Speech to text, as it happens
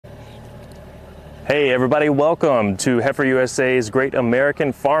Hey everybody, welcome to Heifer USA's Great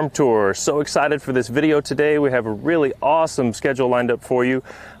American Farm Tour. So excited for this video today. We have a really awesome schedule lined up for you.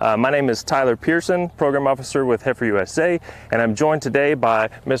 My name is Tyler Pearson, Program Officer with Heifer USA, and I'm joined today by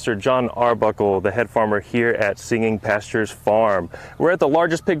Mr. John Arbuckle, the head farmer here at Singing Pastures Farm. We're at the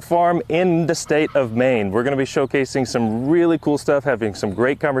largest pig farm in the state of Maine. We're going to be showcasing some really cool stuff, having some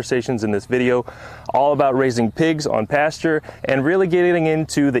great conversations in this video, all about raising pigs on pasture and really getting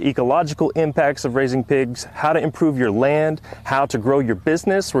into the ecological impacts of raising pigs, how to improve your land, how to grow your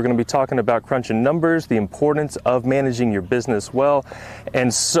business. We're going to be talking about crunching numbers, the importance of managing your business well,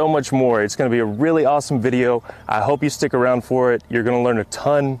 and so much more. It's going to be a really awesome video. I hope you stick around for it. You're going to learn a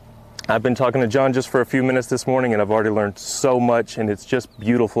ton. I've been talking to John just for a few minutes this morning and I've already learned so much, and it's just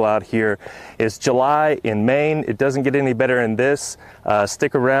beautiful out here. It's July in Maine. It doesn't get any better than this.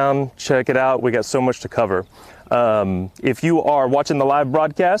 Stick around, check it out. We got so much to cover. If you are watching the live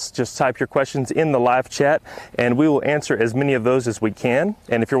broadcast, just type your questions in the live chat and we will answer as many of those as we can.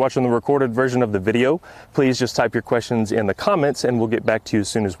 And if you're watching the recorded version of the video, please just type your questions in the comments and we'll get back to you as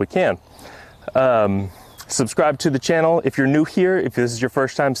soon as we can. Subscribe to the channel if you're new here. If this is your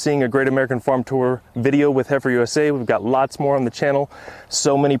first time seeing a Great American Farm Tour video with Heifer USA, we've got lots more on the channel.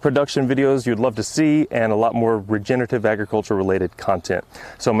 So many production videos you'd love to see and a lot more regenerative agriculture related content.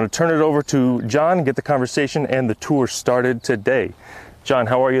 So I'm going to turn it over to John and get the conversation and the tour started today. John,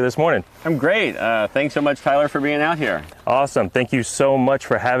 how are you this morning? I'm great. Thanks so much, Tyler, for being out here. Awesome. Thank you so much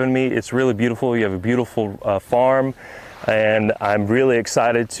for having me. It's really beautiful. You have a beautiful farm. And I'm really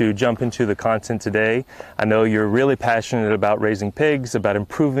excited to jump into the content today. I know you're really passionate about raising pigs, about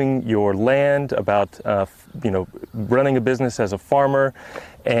improving your land, about running a business as a farmer.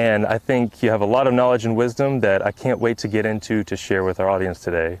 And I think you have a lot of knowledge and wisdom that I can't wait to get into to share with our audience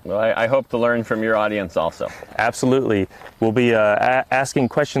today. Well, I hope to learn from your audience also. Absolutely. We'll be asking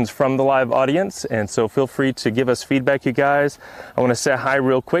questions from the live audience, and so feel free to give us feedback, you guys. I want to say hi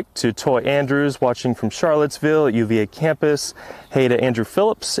real quick to Toy Andrews watching from Charlottesville at UVA campus. Hey to Andrew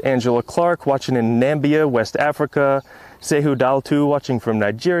Phillips, Angela Clark watching in Nambia, West Africa. Sehu Daltu watching from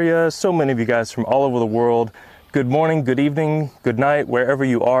Nigeria. So many of you guys from all over the world. Good morning, good evening, good night, wherever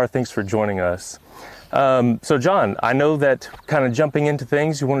you are. Thanks for joining us. So John, I know that kind of jumping into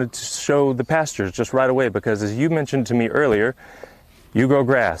things, you wanted to show the pastures just right away because as you mentioned to me earlier, you grow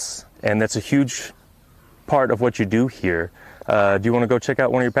grass and that's a huge part of what you do here. Do you want to go check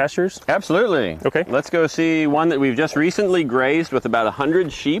out one of your pastures? Absolutely. Okay. Let's go see one that we've just recently grazed with about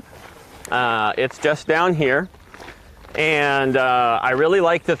 100 sheep. It's just down here. And I really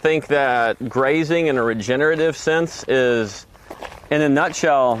like to think that grazing in a regenerative sense is, in a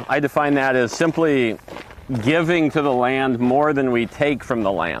nutshell, I define that as simply giving to the land more than we take from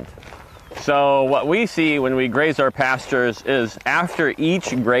the land. So what we see when we graze our pastures is after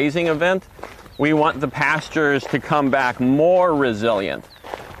each grazing event, we want the pastures to come back more resilient,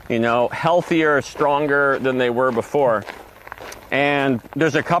 healthier, stronger than they were before. And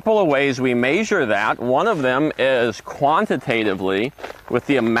there's a couple of ways we measure that. One of them is quantitatively with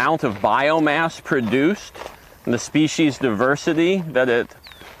the amount of biomass produced and the species diversity that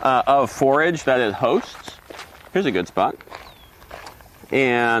of forage that it hosts. Here's a good spot.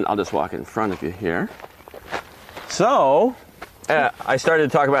 And I'll just walk in front of you here. So I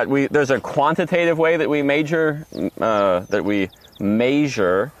started to talk about there's a quantitative way that we measure the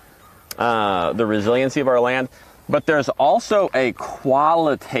resiliency of our land. But there's also a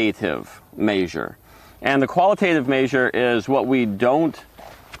qualitative measure. And the qualitative measure is what we don't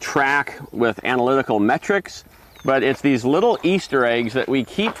track with analytical metrics, but it's these little Easter eggs that we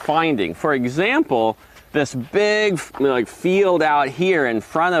keep finding. For example, this big field out here in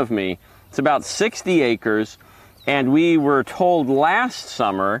front of me, it's about 60 acres, and we were told last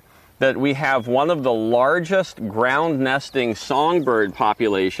summer that we have one of the largest ground nesting songbird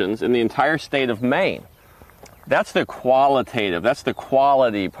populations in the entire state of Maine. That's the qualitative, that's the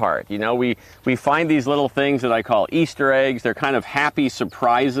quality part. We find these little things that I call Easter eggs. They're kind of happy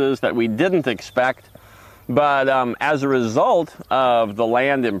surprises that we didn't expect. But as a result of the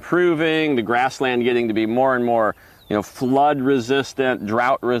land improving, the grassland getting to be more and more, flood resistant,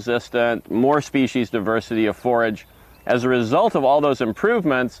 drought resistant, more species diversity of forage, as a result of all those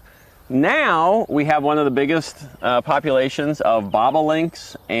improvements, now we have one of the biggest populations of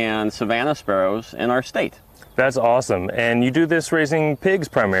bobolinks and savanna sparrows in our state. That's awesome. And you do this raising pigs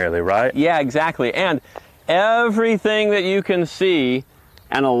primarily, right? Yeah, exactly. And everything that you can see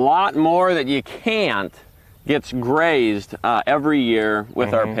and a lot more that you can't gets grazed every year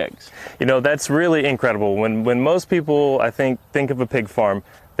with our pigs. That's really incredible. When most people, I think of a pig farm,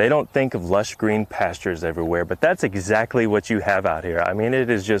 they don't think of lush green pastures everywhere, but that's exactly what you have out here. I mean, it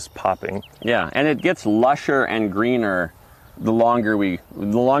is just popping. Yeah, and it gets lusher and greener the longer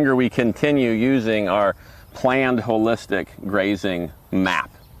we continue using our planned holistic grazing map.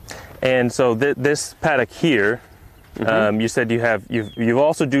 And so this paddock here, you said you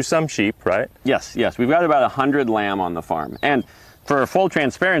also do some sheep, right? Yes, we've got about 100 lamb on the farm. And for full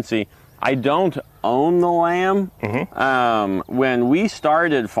transparency, I don't own the lamb. When we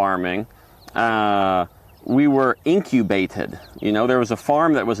started farming, we were incubated. You know, there was a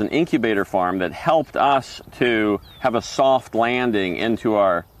farm that was an incubator farm that helped us to have a soft landing into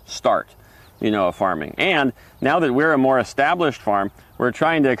our start, of farming. And now that we're a more established farm, we're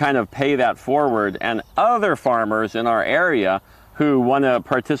trying to kind of pay that forward, and other farmers in our area who want to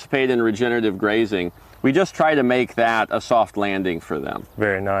participate in regenerative grazing, we just try to make that a soft landing for them.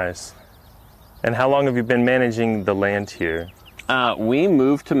 Very nice. And how long have you been managing the land here? We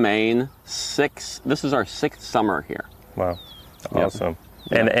moved to Maine this is our 6th summer here. Wow, awesome.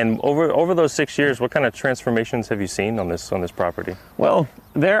 Yep. And over those 6 years, what kind of transformations have you seen on this property? Well,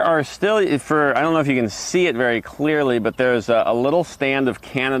 there are still, I don't know if you can see it very clearly, but there's a little stand of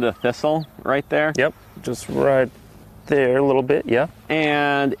Canada thistle right there. Yep, just right there a little bit, yeah.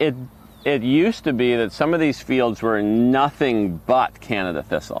 And it used to be that some of these fields were nothing but Canada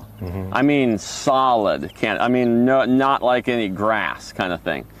thistle. I mean, solid not like any grass kind of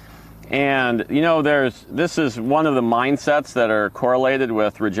thing. And this is one of the mindsets that are correlated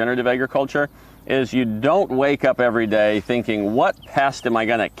with regenerative agriculture, is you don't wake up every day thinking, what pest am I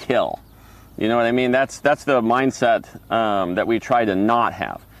going to kill? You know what I mean? That's the mindset that we try to not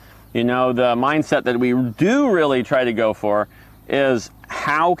have. The mindset that we do really try to go for is,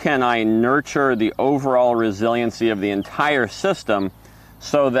 how can I nurture the overall resiliency of the entire system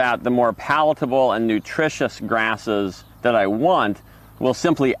so that the more palatable and nutritious grasses that I want will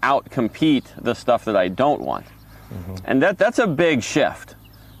simply outcompete the stuff that I don't want. And that's a big shift.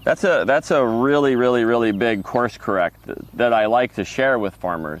 That's a really, really, really big course correct that I like to share with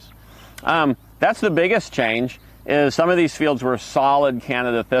farmers. That's the biggest change, is some of these fields were solid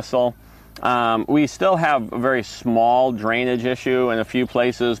Canada thistle. We still have a very small drainage issue in a few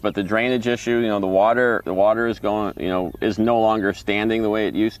places, but the drainage issue, the water is going, is no longer standing the way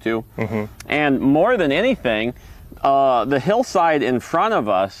it used to. And more than anything, the hillside in front of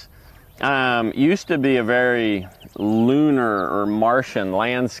us used to be a very lunar or Martian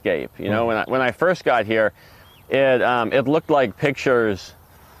landscape. When I first got here, it looked like pictures,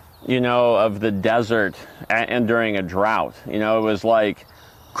 of the desert and during a drought. It was like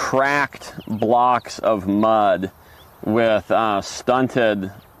cracked blocks of mud with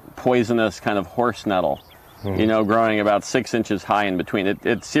stunted, poisonous kind of horse nettle, growing about 6 inches high in between.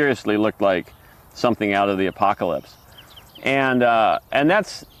 It seriously looked like something out of the apocalypse. And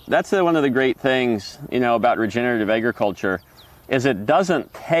that's one of the great things, about regenerative agriculture, is it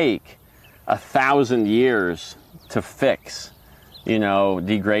doesn't take 1,000 years to fix,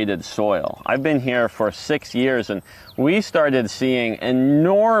 degraded soil. I've been here for 6 years, and we started seeing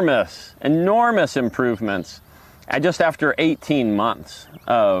enormous improvements just after 18 months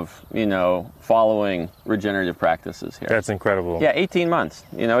of, following regenerative practices here. That's incredible. Yeah, 18 months.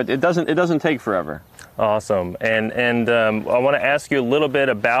 It doesn't take forever. Awesome. And I want to ask you a little bit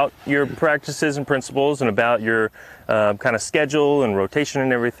about your practices and principles, and about your kind of schedule and rotation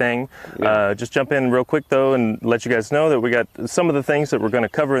and everything. Yeah. Just jump in real quick though and let you guys know that we got some of the things that we're going to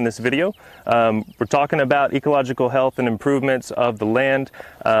cover in this video. We're talking about ecological health and improvements of the land.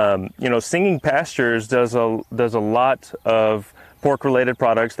 Singing Pastures does a lot of pork-related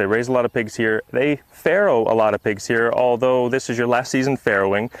products. They raise a lot of pigs here. They farrow a lot of pigs here, although this is your last season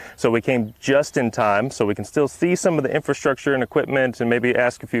farrowing, so we came just in time, so we can still see some of the infrastructure and equipment and maybe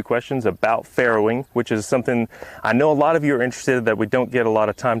ask a few questions about farrowing, which is something I know a lot of you are interested in that we don't get a lot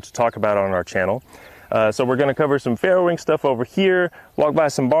of time to talk about on our channel. So we're going to cover some farrowing stuff over here, walk by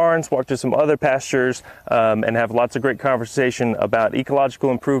some barns, walk to some other pastures, and have lots of great conversation about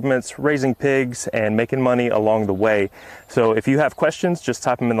ecological improvements, raising pigs, and making money along the way. So if you have questions, just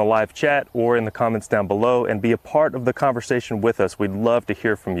type them in the live chat or in the comments down below and be a part of the conversation with us. We'd love to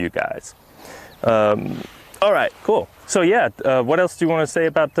hear from you guys. All right, cool. So yeah, what else do you want to say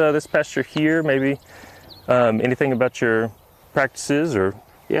about this pasture here? Maybe anything about your practices or...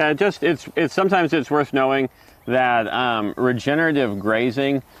 Yeah, sometimes it's worth knowing that regenerative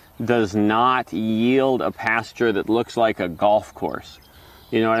grazing does not yield a pasture that looks like a golf course.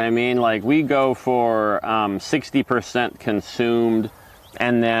 You know what I mean? Like, we go for 60% consumed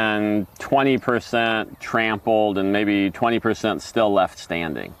and then 20% trampled, and maybe 20% still left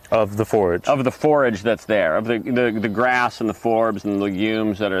standing. Of the forage? Of the forage that's there, of the grass and the forbs and the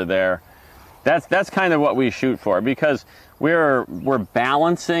legumes that are there. That's kind of what we shoot for, because we're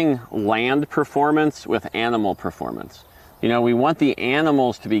balancing land performance with animal performance. You know, we want the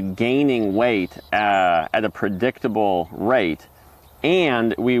animals to be gaining weight at a predictable rate,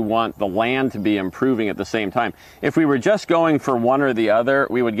 and we want the land to be improving at the same time. If we were just going for one or the other,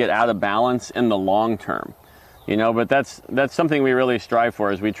 we would get out of balance in the long term. You know, but that's something we really strive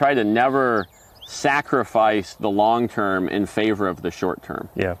for, is we try to never sacrifice the long term in favor of the short term.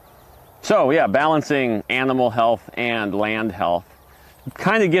 Yeah. So yeah, balancing animal health and land health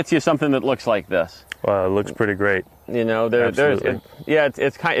kind of gets you something that looks like this. Well, it looks pretty great. You know,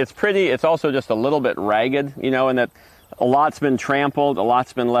 it's pretty. It's also just a little bit ragged, you know, in that a lot's been trampled, a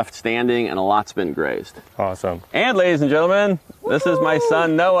lot's been left standing, and a lot's been grazed. Awesome. And ladies and gentlemen, this is my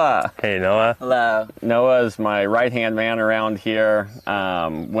son, Noah. Hey, Noah. Hello. Noah's my right-hand man around here.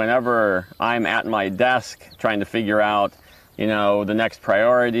 Whenever I'm at my desk trying to figure out, you know, the next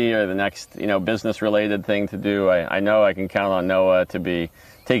priority or the next, you know, business-related thing to do, I know I can count on Noah to be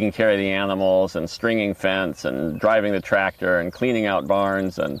taking care of the animals and stringing fence and driving the tractor and cleaning out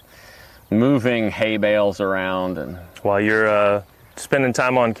barns and moving hay bales around. And while you're spending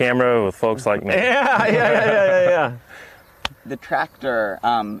time on camera with folks like me. Yeah. The tractor,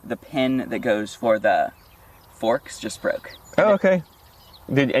 the pin that goes for the forks just broke. Oh, okay.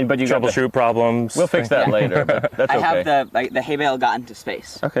 But you troubleshoot problems. We'll fix that later. But that's okay. I have the hay bale got into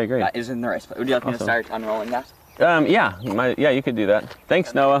space. Okay, great. Is in the right spot. Would you like me to start unrolling that? Yeah, you could do that.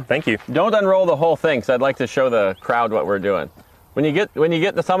 Thanks, Noah. Thank you. Don't unroll the whole thing, because I'd like to show the crowd what we're doing. When you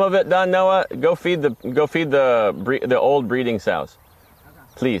get some of it done, Noah, go feed the old breeding sows,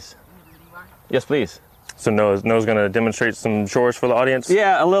 please. Yes, please. So Noah's going to demonstrate some chores for the audience?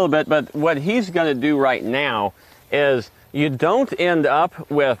 Yeah, a little bit, but what he's going to do right now is you don't end up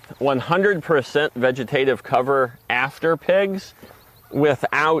with 100% vegetative cover after pigs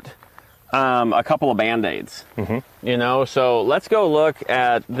without a couple of Band-Aids. Mm-hmm. You know, so let's go look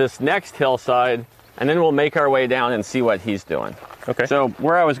at this next hillside, and then we'll make our way down and see what he's doing. Okay. So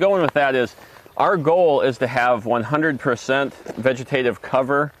where I was going with that is, our goal is to have 100% vegetative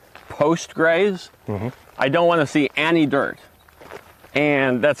cover post-graze. Mm-hmm. I don't want to see any dirt.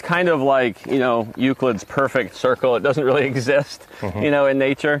 And that's kind of like, you know, Euclid's perfect circle. It doesn't really exist, mm-hmm. you know, in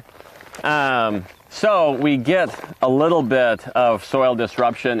nature. So we get a little bit of soil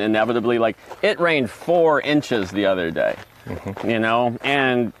disruption inevitably. Like, it rained 4 inches the other day. Mm-hmm. You know,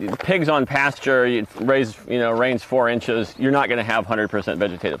 and pigs on pasture, rains 4 inches, you're not going to have 100%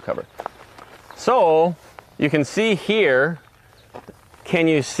 vegetative cover. So you can see here, can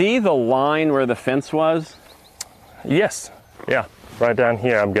you see the line where the fence was? Yes. Yeah. Right down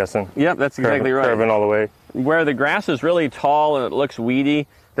here, I'm guessing. Yep, that's exactly right. Curving all the way. Where the grass is really tall and it looks weedy,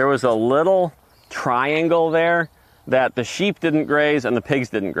 there was a little triangle there that the sheep didn't graze and the pigs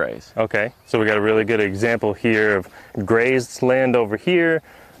didn't graze. Okay, so we got a really good example here of grazed land over here,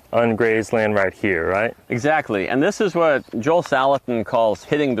 ungrazed land right here, right? Exactly, and this is what Joel Salatin calls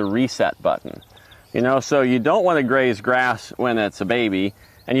hitting the reset button. You know, so you don't want to graze grass when it's a baby,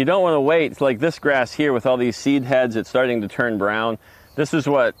 and you don't want to wait. It's like this grass here with all these seed heads, it's starting to turn brown. This is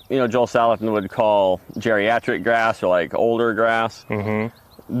what, you know, Joel Salatin would call geriatric grass, or like older grass.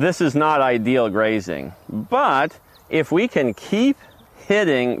 Mm-hmm. This is not ideal grazing, but if we can keep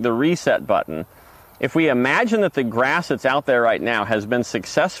hitting the reset button, if we imagine that the grass that's out there right now has been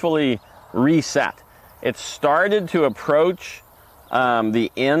successfully reset, it started to approach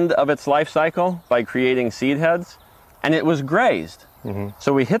the end of its life cycle by creating seed heads, and it was grazed. Mm-hmm.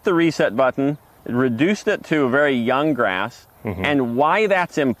 So we hit the reset button, it reduced it to a very young grass, mm-hmm. and why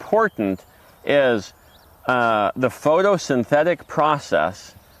that's important is the photosynthetic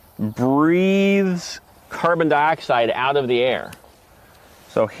process breathes carbon dioxide out of the air.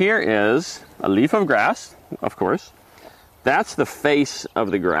 So here is a leaf of grass, of course. That's the face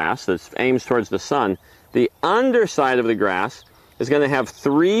of the grass that aims towards the sun. The underside of the grass is going to have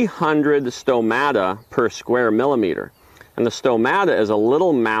 300 stomata per square millimeter. And the stomata is a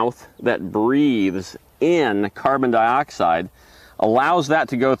little mouth that breathes in carbon dioxide, allows that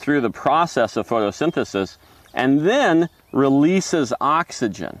to go through the process of photosynthesis, and then releases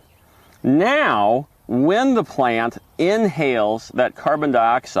oxygen. Now, when the plant inhales that carbon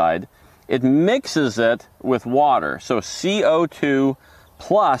dioxide, it mixes it with water. So CO2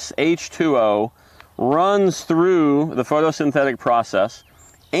 plus H2O runs through the photosynthetic process,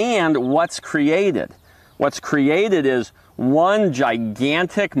 and what's created? What's created is one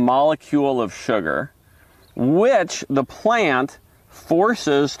gigantic molecule of sugar, which the plant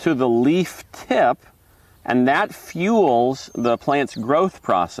forces to the leaf tip, and that fuels the plant's growth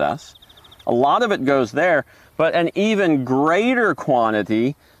process. A lot of it goes there, but an even greater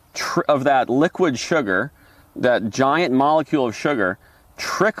quantity of that liquid sugar, that giant molecule of sugar,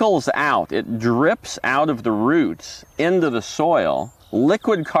 trickles out. It drips out of the roots into the soil,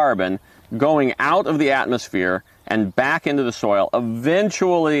 liquid carbon going out of the atmosphere and back into the soil,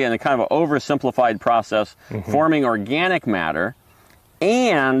 eventually, in a kind of an oversimplified process, forming organic matter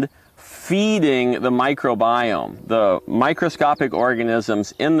and feeding the microbiome, the microscopic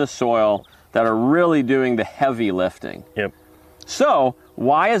organisms in the soil that are really doing the heavy lifting. Yep. So,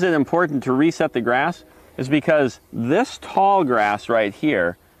 why is it important to reset the grass? Is because this tall grass right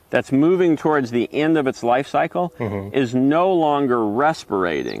here that's moving towards the end of its life cycle is no longer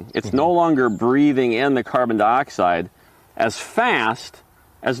respirating. It's no longer breathing in the carbon dioxide as fast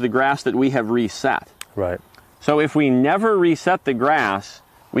as the grass that we have reset. Right. So if we never reset the grass,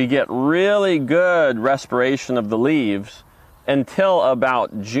 we get really good respiration of the leaves until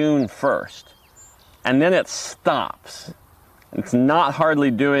about June 1st. And then it stops. It's not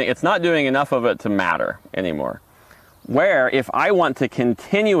doing enough of it to matter anymore. Where if I want to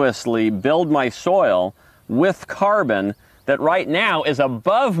continuously build my soil with carbon that right now is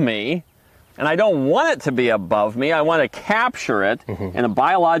above me, and I don't want it to be above me, I want to capture it in a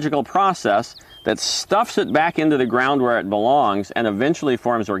biological process that stuffs it back into the ground where it belongs and eventually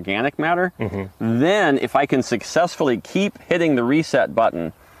forms organic matter, then if I can successfully keep hitting the reset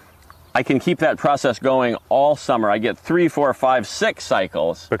button, I can keep that process going all summer. I get 3, 4, 5, 6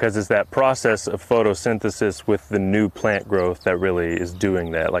 cycles. Because it's that process of photosynthesis with the new plant growth that really is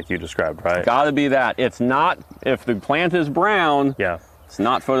doing that, like you described, right? Gotta be that. It's not, if the plant is brown, Yeah. it's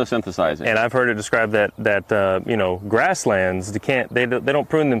not photosynthesizing. And I've heard it described that you know, grasslands, they don't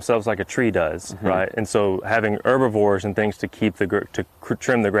prune themselves like a tree does, right? And so having herbivores and things to keep to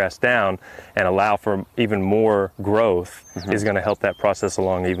trim the grass down and allow for even more growth is going to help that process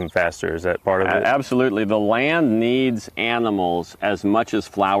along even faster. Is that part of it? Absolutely. The land needs animals as much as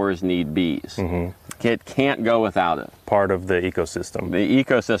flowers need bees. It can't go without it. Part of the ecosystem. The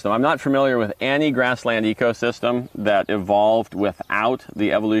ecosystem. I'm not familiar with any grassland ecosystem that evolved without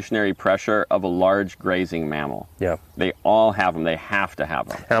the evolutionary pressure of a large grazing mammal. Yeah. They all have them. They have to have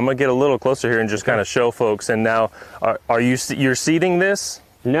them. And I'm going to get a little closer here and just kind of show folks. And now, you're seeding this?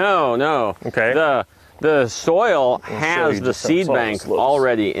 No, no. Okay. The soil show has you the just how seed soil bank slopes.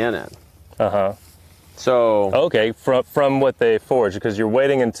 already in it. Uh-huh. So Okay, from what they forage, because you're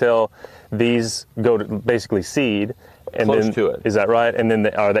waiting until these go to basically seed. And Close then, to it. Is that right? And then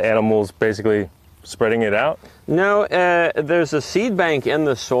are the animals basically spreading it out? no, there's a seed bank in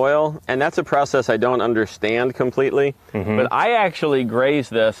the soil, and that's a process I don't understand completely. But I actually graze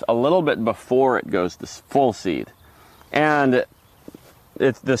this a little bit before it goes to full seed. And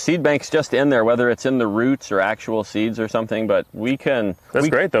the seed bank's just in there, whether it's in the roots or actual seeds or something, but we can... That's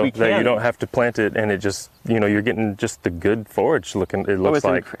great, though, that you can. don't have to plant it and it just, you know, you're getting just the good forage looking, it looks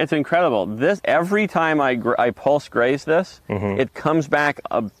like. It's incredible. Every time I pulse graze this, it comes back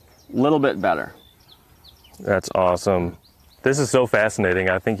a little bit better. That's awesome. This is so fascinating.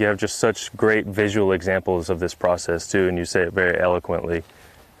 I think you have just such great visual examples of this process, too, and you say it very eloquently.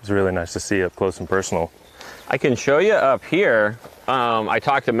 It's really nice to see up close and personal. I can show you up here. I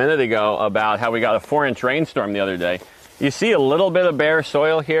talked a minute ago about how we got a 4-inch rainstorm the other day. You see a little bit of bare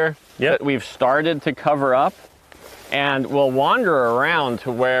soil here that we've started to cover up, and we'll wander around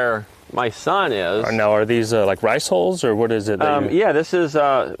to where my son is. Now, are these like rice hulls, or what is it? Yeah, this is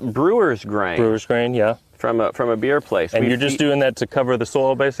brewer's grain. Brewer's grain, yeah. From a beer place. And you're just doing that to cover the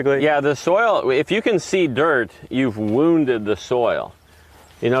soil, basically? Yeah, the soil, if you can see dirt, you've wounded the soil.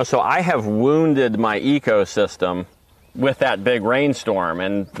 You know, so I have wounded my ecosystem with that big rainstorm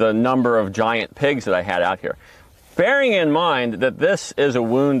and the number of giant pigs that I had out here. Bearing in mind that this is a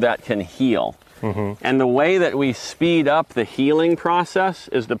wound that can heal. And the way that we speed up the healing process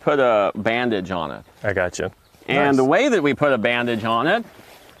is to put a bandage on it. I got you. And the way that we put a bandage on it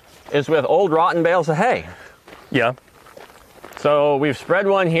is with old rotten bales of hay. Yeah. So we've spread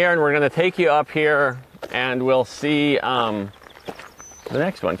one here, and we're going to take you up here, and we'll see the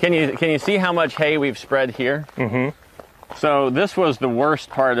next one. Can you see how much hay we've spread here? So this was the worst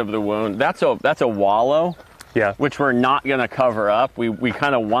part of the wound. That's a wallow. Yeah. Which we're not going to cover up. We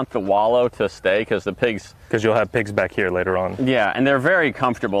kind of want the wallow to stay because the pigs... Because you'll have pigs back here later on. Yeah, and they're very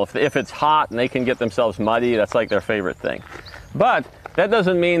comfortable. If it's hot and they can get themselves muddy, that's like their favorite thing. But that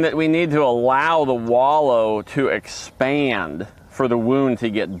doesn't mean that we need to allow the wallow to expand for the wound to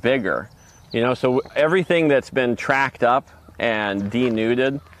get bigger. You know, so everything that's been tracked up and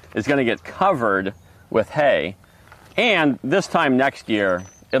denuded is going to get covered with hay. And this time next year,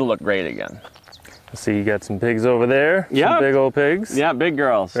 it'll look great again. I see you got some pigs over there. Yeah. Some big old pigs. Yeah, big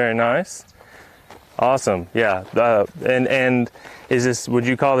girls. Very nice. Awesome. Yeah. And is this, would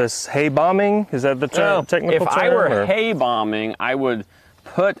you call this hay bombing? Is that the technical term? If I were hay bombing, I would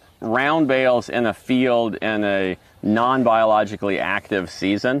put round bales in a field in a non-biologically active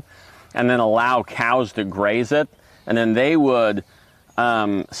season and then allow cows to graze it. And then they would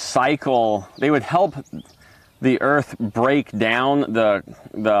cycle, they would help the earth break down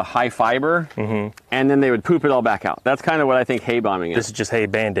the high fiber, and then they would poop it all back out. That's kind of what I think hay bombing is. This is just hay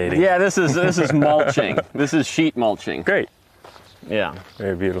band-aiding. Yeah, this is mulching. This is sheet mulching. Great. Yeah.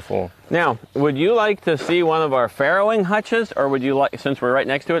 Very beautiful. Now, would you like to see one of our farrowing hutches, or would you like, since we're right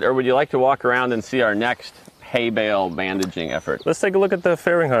next to it, or would you like to walk around and see our next hay bale bandaging effort? Let's take a look at the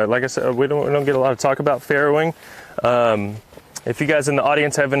farrowing hut. Like I said, we don't get a lot of talk about farrowing. If you guys in the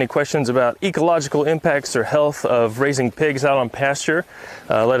audience have any questions about ecological impacts or health of raising pigs out on pasture,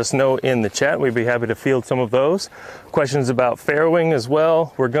 let us know in the chat. We'd be happy to field some of those. Questions about farrowing as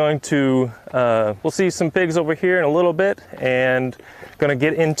well. We're going to, we'll see some pigs over here in a little bit, and going to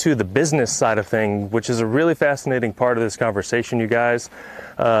get into the business side of things, which is a really fascinating part of this conversation, you guys.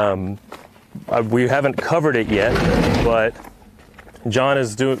 We haven't covered it yet, but John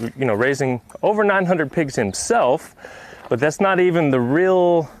is raising over 900 pigs himself. But that's not even the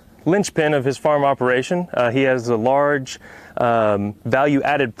real linchpin of his farm operation. He has a large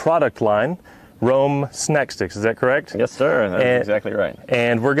value-added product line, Rome snack sticks. Is that correct? Yes, sir. That's exactly right.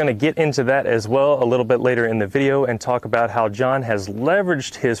 And we're going to get into that as well a little bit later in the video and talk about how John has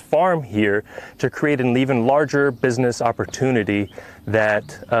leveraged his farm here to create an even larger business opportunity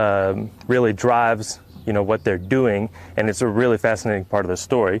that really drives, what they're doing. And it's a really fascinating part of the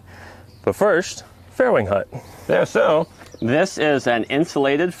story. But first, farrowing hut. There, so this is an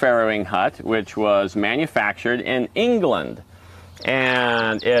insulated farrowing hut, which was manufactured in England.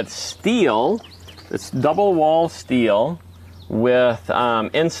 And it's steel, it's double wall steel with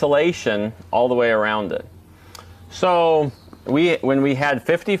insulation all the way around it. So when we had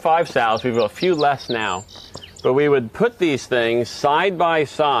 55 sows, we've got a few less now, but we would put these things side by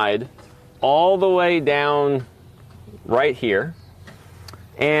side all the way down right here.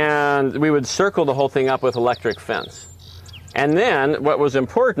 And we would circle the whole thing up with electric fence. And then what was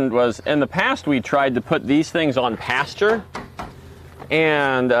important was, in the past we tried to put these things on pasture,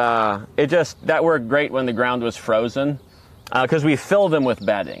 and that worked great when the ground was frozen, because we filled them with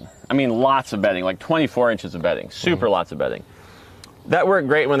bedding. I mean, lots of bedding, like 24 inches of bedding, super lots of bedding. That worked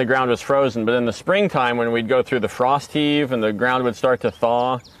great when the ground was frozen, but in the springtime when we'd go through the frost heave and the ground would start to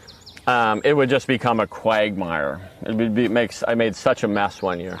thaw, it would just become a quagmire. I made such a mess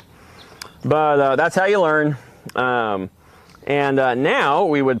one year. But that's how you learn. Now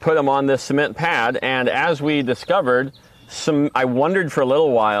we would put them on this cement pad, and as we discovered, I wondered for a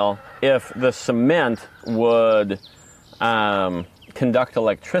little while if the cement would conduct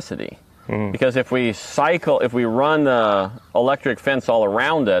electricity. Because if we run the electric fence all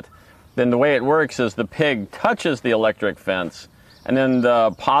around it, then the way it works is the pig touches the electric fence, and then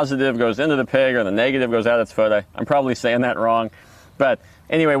the positive goes into the pig or the negative goes out its foot. I'm probably saying that wrong. But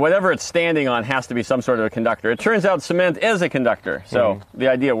anyway, whatever it's standing on has to be some sort of a conductor. It turns out cement is a conductor, so the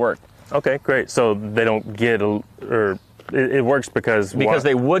idea worked. Okay, great. So they don't get, it works because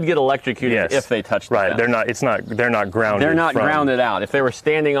they would get electrocuted if they touched the fence. They're not grounded. They're not grounded out. If they were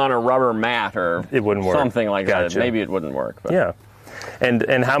standing on a rubber mat or it wouldn't work. Something like that, maybe it wouldn't work. But. Yeah.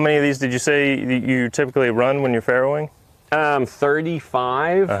 And how many of these did you say you typically run when you're farrowing?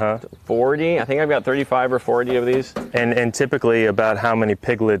 35, 40. I think I've got 35 or 40 of these. And typically, about how many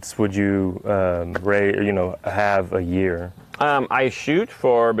piglets would you have a year? I shoot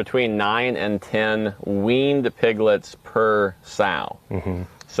for between 9 and 10 weaned piglets per sow.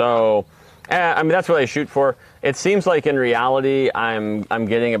 So, that's what I shoot for. It seems like in reality, I'm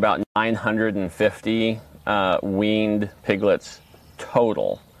getting about 950 weaned piglets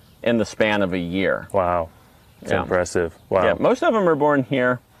total in the span of a year. Wow. It's impressive. Wow. Yeah, most of them are born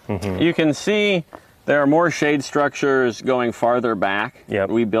here. You can see there are more shade structures going farther back. Yep.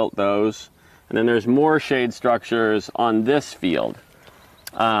 We built those. And then there's more shade structures on this field.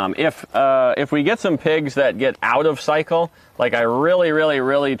 If we get some pigs that get out of cycle, like I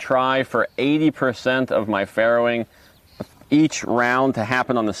really try for 80% of my farrowing each round to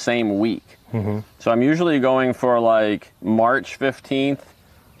happen on the same week. So I'm usually going for like March 15th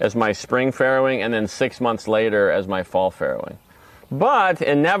as my spring farrowing, and then 6 months later as my fall farrowing. But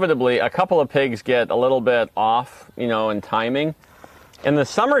inevitably, a couple of pigs get a little bit off, in timing. In the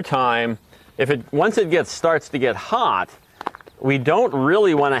summertime, once it starts to get hot, we don't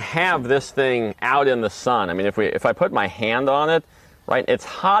really want to have this thing out in the sun. I mean, if I put my hand on it, right, it's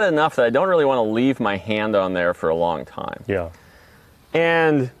hot enough that I don't really want to leave my hand on there for a long time. Yeah.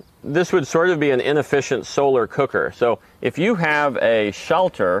 And this would sort of be an inefficient solar cooker. So if you have a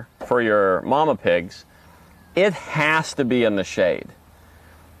shelter for your mama pigs, it has to be in the shade.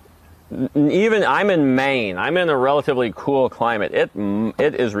 Even I'm in Maine, I'm in a relatively cool climate.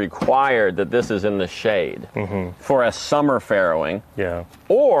 It is required that this is in the shade for a summer farrowing. Yeah.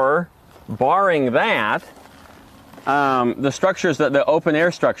 Or, barring that, the open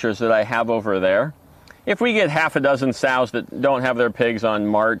air structures that I have over there, if we get half a dozen sows that don't have their pigs on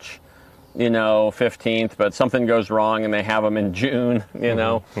March, 15th, but something goes wrong and they have them in June,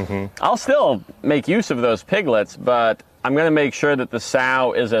 I'll still make use of those piglets, but I'm going to make sure that the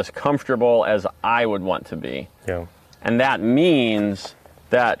sow is as comfortable as I would want to be. Yeah. And that means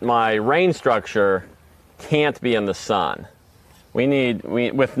that my rain structure can't be in the sun.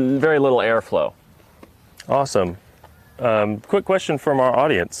 With very little airflow. Awesome. Quick question from our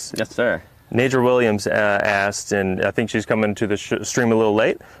audience. Yes, sir. Najer Williams asked, and I think she's coming to the stream a little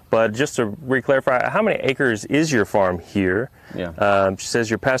late, but just to re-clarify, how many acres is your farm here? Yeah. She says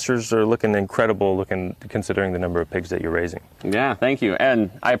your pastures are looking incredible, considering the number of pigs that you're raising. Yeah, thank you. And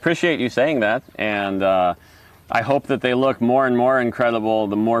I appreciate you saying that, and I hope that they look more and more incredible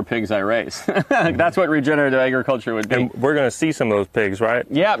the more pigs I raise. That's what regenerative agriculture would be. And we're going to see some of those pigs, right?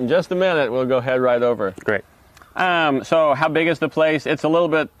 Yeah, in just a minute. We'll go head right over. Great. So how big is the place? It's a little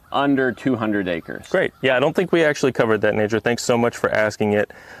bit under 200 acres. Great. Yeah, I don't think we actually covered that, Najer. Thanks so much for asking it.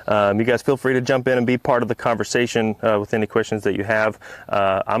 You guys feel free to jump in and be part of the conversation with any questions that you have.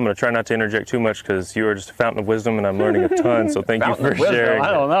 I'm going to try not to interject too much because you are just a fountain of wisdom and I'm learning a ton, so thank you for sharing.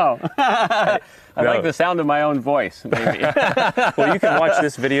 I don't know. I like the sound of my own voice, maybe. Well, you can watch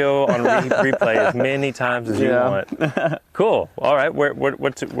this video on replay as many times as you want. Cool. All right.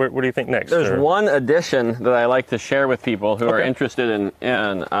 What do you think next? There's one addition that I like to share with people who are interested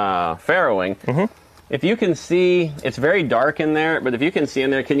in farrowing. If you can see, it's very dark in there, but if you can see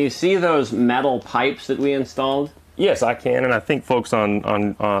in there, can you see those metal pipes that we installed? Yes, I can, and I think folks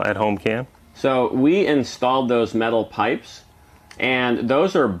on at home can. So we installed those metal pipes. And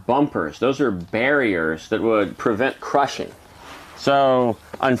those are bumpers, those are barriers that would prevent crushing. So,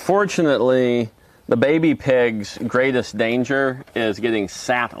 unfortunately, the baby pig's greatest danger is getting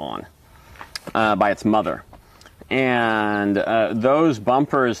sat on by its mother. And those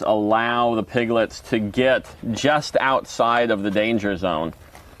bumpers allow the piglets to get just outside of the danger zone.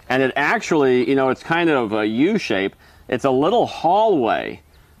 And it actually, it's kind of a U shape. It's a little hallway.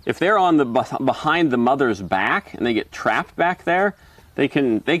 If they're on behind the mother's back and they get trapped back there, they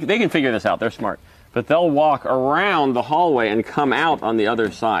can figure this out. They're smart. But they'll walk around the hallway and come out on the other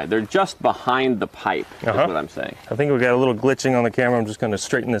side. They're just behind the pipe, is what I'm saying. I think we got a little glitching on the camera. I'm just going to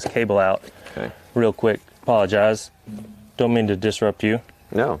straighten this cable out real quick. Apologize. Don't mean to disrupt you.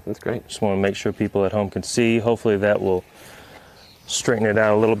 No, that's great. Just want to make sure people at home can see. Hopefully that will straighten it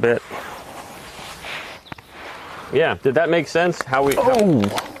out a little bit. Yeah, did that make sense?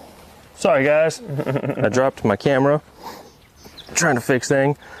 Sorry guys, I dropped my camera. Trying to fix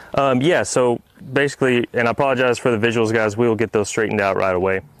thing. Yeah, so basically, and I apologize for the visuals, guys. We will get those straightened out right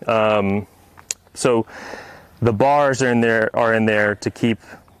away. So the bars are in there to keep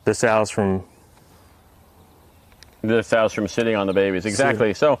the sows from sitting on the babies.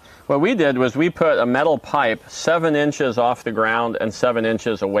 Exactly. So what we did was we put a metal pipe 7 inches off the ground and 7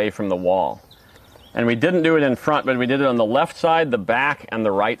 inches away from the wall. And we didn't do it in front, but we did it on the left side, the back, and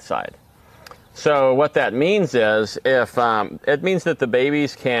the right side. So what that means is, it means that the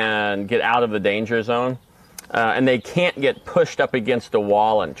babies can get out of the danger zone, and they can't get pushed up against a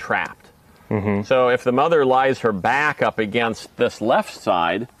wall and trapped. So if the mother lies her back up against this left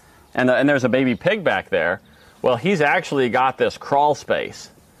side, and there's a baby pig back there, well, he's actually got this crawl space,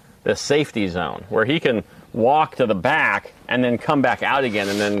 this safety zone, where he can walk to the back and then come back out again,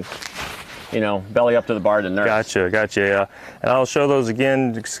 and then belly up to the bar to nurse. Gotcha, yeah. And I'll show those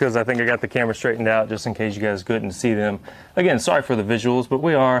again just because I think I got the camera straightened out just in case you guys couldn't see them. Again, sorry for the visuals, but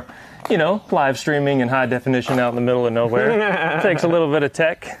we are, live streaming in high definition out in the middle of nowhere. Takes a little bit of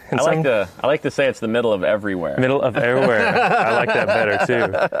tech. And I like to say it's the middle of everywhere. Middle of everywhere. I like that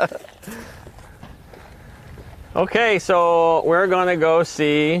better too. Okay, so we're going to go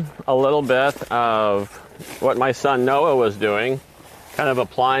see a little bit of what my son Noah was doing. Kind of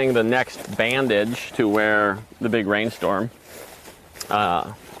applying the next bandage to where the big rainstorm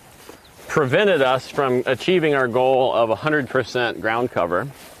prevented us from achieving our goal of 100% ground cover.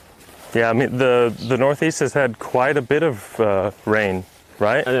 Yeah, I mean, the Northeast has had quite a bit of rain,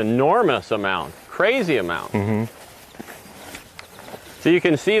 right? An enormous amount, crazy amount. So you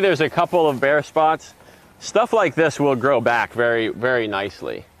can see there's a couple of bare spots. Stuff like this will grow back very, very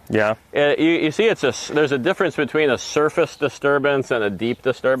nicely. Yeah. You see there's a difference between a surface disturbance and a deep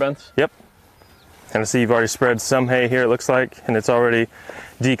disturbance. Yep. And I see you've already spread some hay here, it looks like, and it's already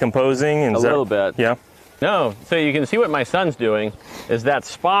decomposing. And a little bit. Yeah. No, so you can see what my son's doing is that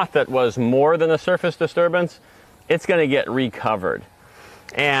spot that was more than a surface disturbance, it's going to get recovered.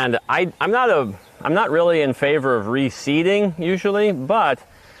 And I'm not really in favor of reseeding usually, but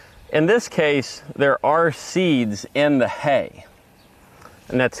in this case, there are seeds in the hay.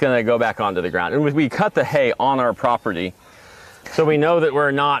 And that's going to go back onto the ground. And we cut the hay on our property, so we know that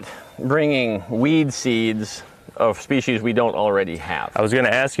we're not bringing weed seeds of species we don't already have. I was going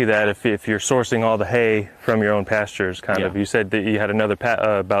to ask you that if you're sourcing all the hay from your own pastures, kind of. You said that you had another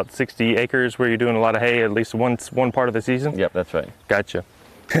about 60 acres where you're doing a lot of hay at least one part of the season? Yep, that's right. Gotcha.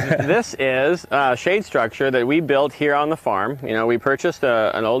 This is a shade structure that we built here on the farm. You know, we purchased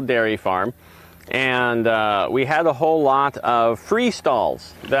an old dairy farm, and we had a whole lot of free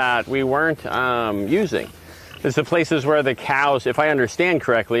stalls that we weren't using. It's the places where the cows, if I understand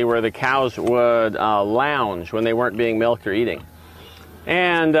correctly, where the cows would lounge when they weren't being milked or eating.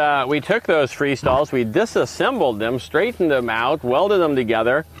 And we took those free stalls, we disassembled them, straightened them out, welded them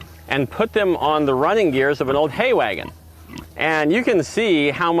together, and put them on the running gears of an old hay wagon. And you can see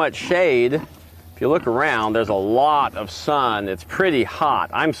how much shade, if you look around, there's a lot of sun. It's pretty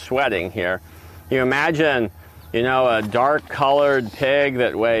hot. I'm sweating here. You imagine, you know, a dark colored pig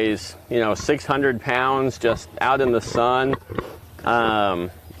that weighs, 600 pounds just out in the sun.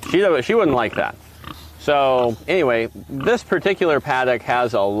 She wouldn't like that. So anyway, this particular paddock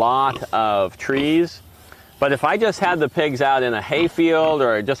has a lot of trees, but if I just had the pigs out in a hay field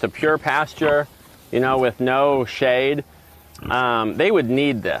or just a pure pasture, with no shade, they would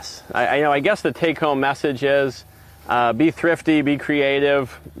need this. I guess the take-home message is be thrifty, be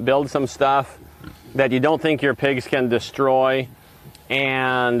creative, build some stuff that you don't think your pigs can destroy,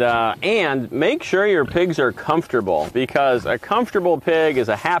 and make sure your pigs are comfortable, because a comfortable pig is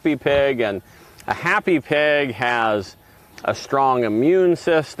a happy pig, and a happy pig has a strong immune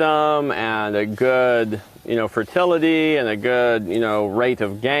system and a good, fertility and a good, rate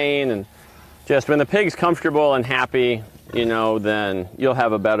of gain. And just when the pig's comfortable and happy, then you'll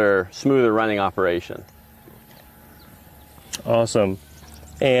have a better, smoother running operation. Awesome.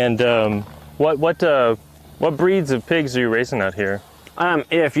 And what breeds of pigs are you raising out here?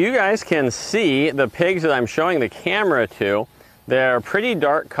 If you guys can see the pigs that I'm showing the camera to, they're pretty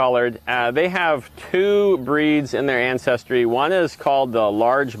dark colored. They have two breeds in their ancestry. One is called the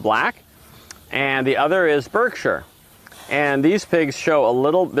large black, and the other is Berkshire. And these pigs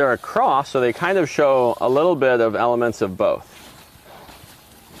show they're a cross, so they kind of show a little bit of elements of both.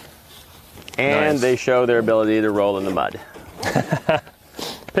 And Nice. They show their ability to roll in the mud.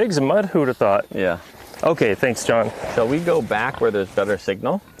 Pigs in mud, who'd have thought? Yeah. Okay, thanks, John. Shall we go back where there's better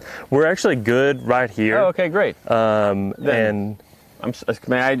signal? We're actually good right here. Oh, okay, great. And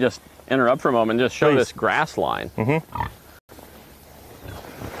May I just interrupt for a moment and just show Please. this grass line?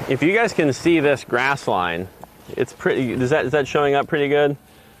 If you guys can see this grass line, it's pretty. Is that showing up pretty good?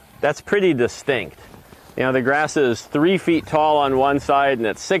 That's pretty distinct. The grass is 3 feet tall on one side and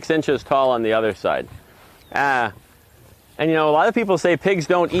it's 6 inches tall on the other side. And a lot of people say pigs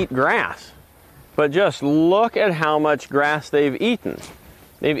don't eat grass, but just look at how much grass they've eaten.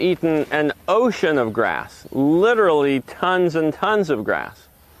 They've eaten an ocean of grass, literally tons and tons of grass.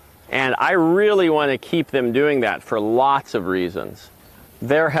 And I really want to keep them doing that for lots of reasons.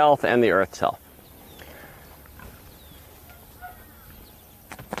 Their health and the earth's health.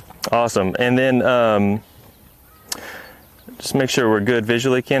 awesome. And then just make sure we're good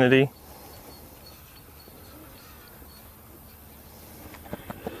visually, Kennedy.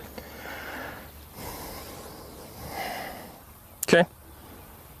 Okay.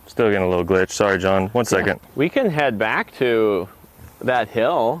 Still getting a little glitch. Sorry, John. One second. We can head back to that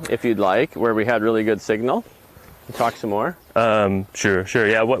hill if you'd like, where we had really good signal, and talk some more. Sure.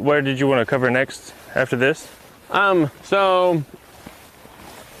 Yeah. Where did you want to cover next after this? So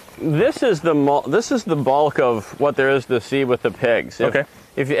this is the bulk of what there is to see with the pigs.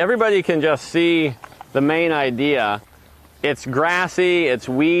 If everybody can just see the main idea, it's grassy, it's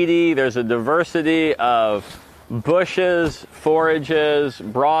weedy, there's a diversity of bushes, forages,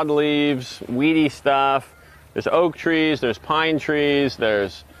 broadleaves, weedy stuff. There's oak trees, there's pine trees,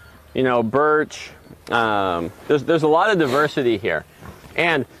 there's, birch. There's a lot of diversity here.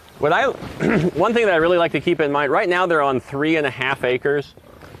 And one thing that I really like to keep in mind, right now they're on 3.5 acres.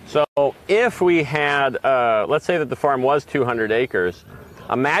 So if we had, let's say that the farm was 200 acres,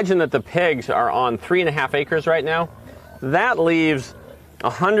 imagine that the pigs are on 3.5 acres right now. That leaves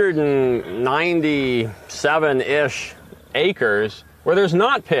 197-ish acres where there's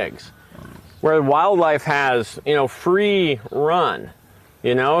not pigs, where wildlife has, free run,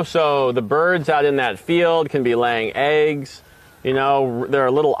 so the birds out in that field can be laying eggs. There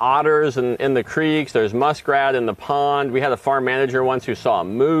are little otters in the creeks. There's muskrat in the pond. We had a farm manager once who saw a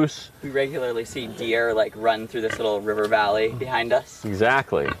moose. We regularly see deer run through this little river valley behind us.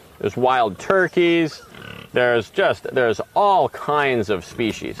 Exactly. There's wild turkeys. There's all kinds of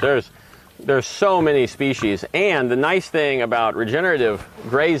species. There's so many species. And the nice thing about regenerative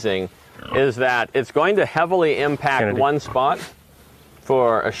grazing is that it's going to heavily impact one spot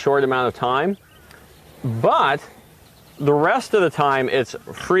for a short amount of time, but the rest of the time it's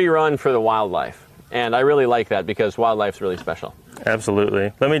free run for the wildlife. And I really like that because wildlife's really special.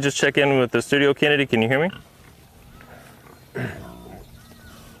 Absolutely. Let me just check in with the studio. Kennedy, can you hear me?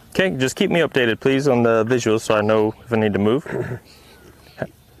 Okay, just keep me updated, please, on the visuals so I know if I need to move.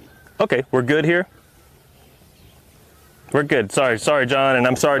 Okay, we're good here? We're good. Sorry, John, and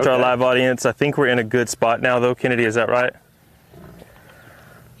I'm sorry to our live audience. I think we're in a good spot now, though. Kennedy, is that right?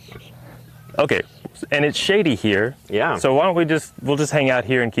 Okay, and it's shady here. Yeah. So why don't we'll just hang out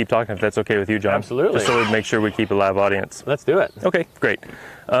here and keep talking if that's okay with you, John? Absolutely. Just so we make sure we keep a live audience. Let's do it. Okay, great.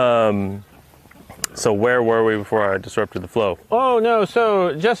 So where were we before I disrupted the flow? Oh, no.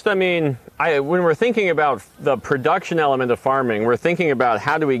 So just, when we're thinking about the production element of farming, we're thinking about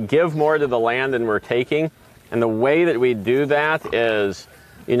how do we give more to the land than we're taking. And the way that we do that is,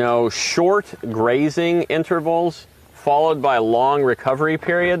 short grazing intervals followed by long recovery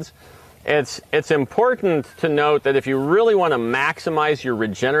periods. It's important to note that if you really want to maximize your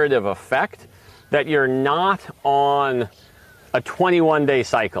regenerative effect, that you're not on a 21-day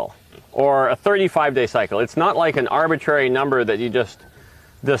cycle or a 35-day cycle. It's not like an arbitrary number that you just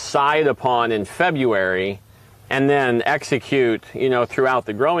decide upon in February and then execute, throughout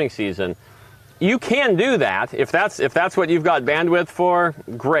the growing season. You can do that. If that's what you've got bandwidth for,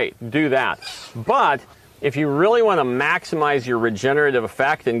 great, do that. But if you really want to maximize your regenerative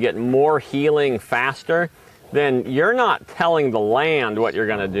effect and get more healing faster, then you're not telling the land what you're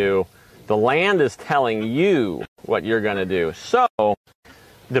going to do. The land is telling you what you're going to do. So,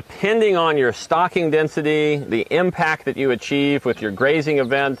 depending on your stocking density, the impact that you achieve with your grazing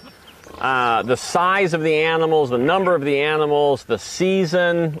event, the size of the animals, the number of the animals, the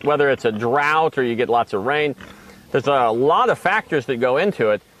season, whether it's a drought or you get lots of rain, there's a lot of factors that go into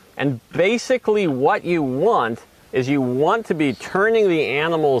it. And basically what you want is you want to be turning the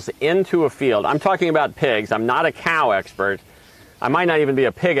animals into a field. I'm talking about pigs. I'm not a cow expert. I might not even be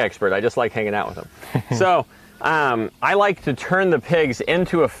a pig expert. I just like hanging out with them. So I like to turn the pigs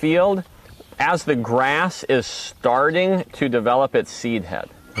into a field as the grass is starting to develop its seed head.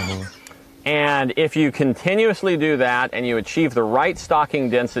 Mm-hmm. And if you continuously do that and you achieve the right stocking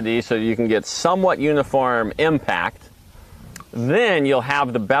density so you can get somewhat uniform impact, then you'll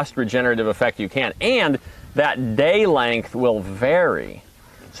have the best regenerative effect you can. And that day length will vary.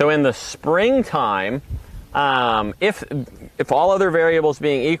 So in the springtime, if all other variables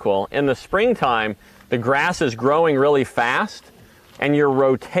being equal, in the springtime, the grass is growing really fast and your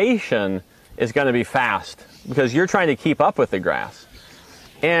rotation is going to be fast because you're trying to keep up with the grass.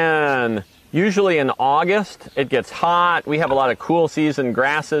 And usually in August, it gets hot. We have a lot of cool season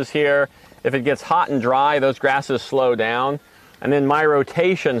grasses here. If it gets hot and dry, those grasses slow down. And then my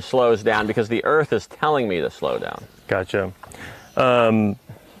rotation slows down because the earth is telling me to slow down. Gotcha.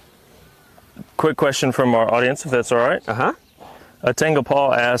 Quick question from our audience, if that's all right. Uh-huh. Tango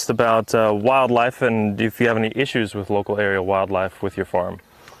Paul asked about wildlife and if you have any issues with local area wildlife with your farm.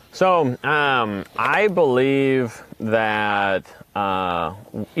 So I believe that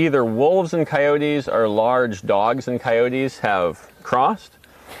either wolves and coyotes or large dogs and coyotes have crossed.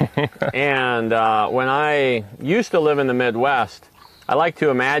 And when I used to live in the Midwest, I like to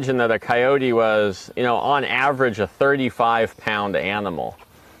imagine that a coyote was, on average a 35-pound animal,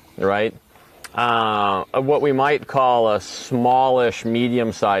 right? What we might call a smallish,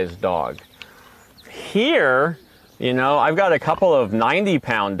 medium-sized dog. Here, I've got a couple of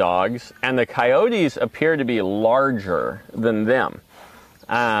 90-pound dogs, and the coyotes appear to be larger than them.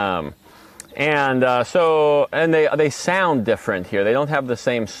 And they sound different here. They don't have the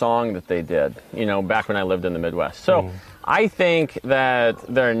same song that they did, back when I lived in the Midwest. So I think that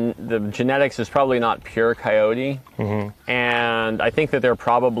the genetics is probably not pure coyote, and I think that they're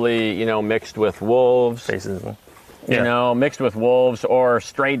probably, mixed with wolves, basically. Mixed with wolves or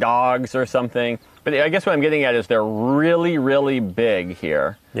stray dogs or something. But I guess what I'm getting at is they're really, really big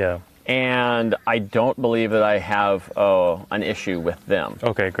here. Yeah. And I don't believe that I have an issue with them.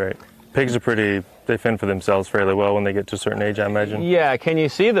 Okay, great. Pigs are pretty they fend for themselves fairly well when they get to a certain age, I imagine. Yeah, can you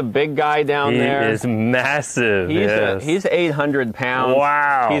see the big guy down there? He is massive. He's 800 pounds.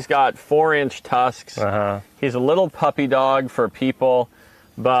 Wow. He's got 4-inch tusks. He's a little puppy dog for people,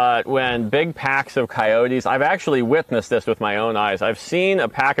 but when big packs of coyotes, I've actually witnessed this with my own eyes. I've seen a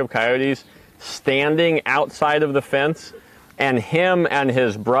pack of coyotes standing outside of the fence, and him and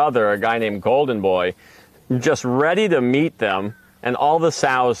his brother, a guy named Golden Boy, just ready to meet them, and all the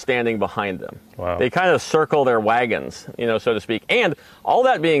sows standing behind them. Wow. They kind of circle their wagons, so to speak. And all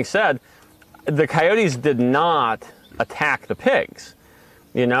that being said, the coyotes did not attack the pigs.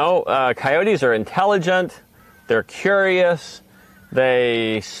 Coyotes are intelligent, they're curious,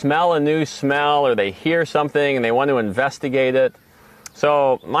 they smell a new smell or they hear something and they want to investigate it.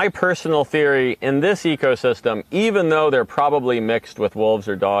 So my personal theory in this ecosystem, even though they're probably mixed with wolves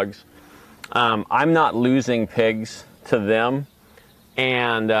or dogs, I'm not losing pigs to them.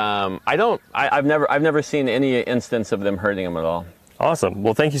 And I've never seen any instance of them hurting them at all. Awesome.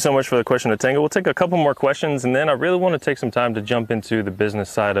 Well, thank you so much for the question, Atenga. We'll take a couple more questions, and then I really want to take some time to jump into the business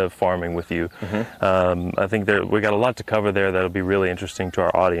side of farming with you. I think we got a lot to cover there that'll be really interesting to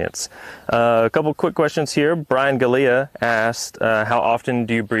our audience. A couple quick questions here. Brian Galea asked, how often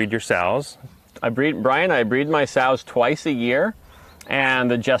do you breed your sows? I breed my sows twice a year, and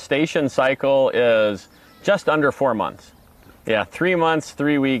the gestation cycle is just under 4 months. Yeah, 3 months,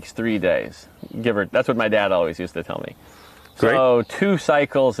 3 weeks, 3 days. That's what my dad always used to tell me. Great. So 2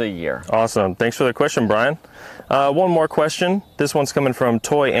 cycles a year. Awesome. Thanks for the question, Brian. One more question. This one's coming from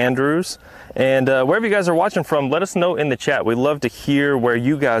Toy Andrews. And wherever you guys are watching from, let us know in the chat. We'd love to hear where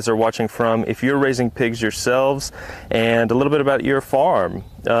you guys are watching from, if you're raising pigs yourselves, and a little bit about your farm.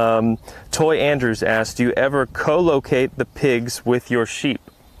 Toy Andrews asked, do you ever co-locate the pigs with your sheep?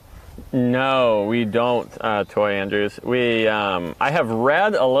 No, we don't, Toy Andrews. I have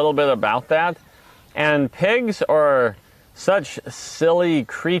read a little bit about that, and pigs are such silly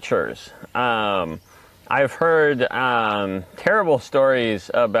creatures. I've heard terrible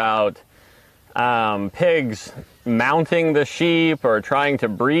stories about pigs mounting the sheep or trying to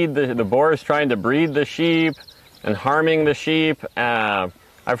breed the boars trying to breed the sheep and harming the sheep.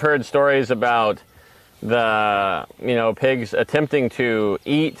 I've heard stories about the pigs attempting to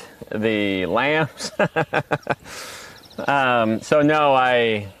eat the lambs. So no,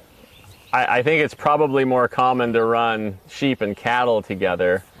 I think it's probably more common to run sheep and cattle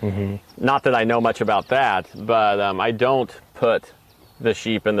together. Not that I know much about that, but I don't put the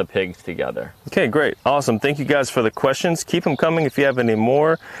sheep and the pigs together. Okay, great. Awesome. Thank you guys for the questions. Keep them coming if you have any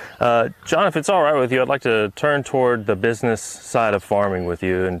more. John, if it's all right with you, I'd like to turn toward the business side of farming with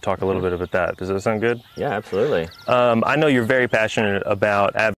you and talk a little bit about that. Does that sound good? Yeah, absolutely. I know you're very passionate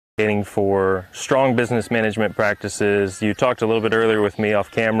about advocating for strong business management practices. You talked a little bit earlier with me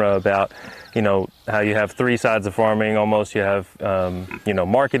off camera about, how you have 3 sides of farming almost. You have,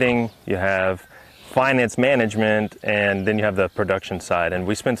 marketing, you have finance management, and then you have the production side. And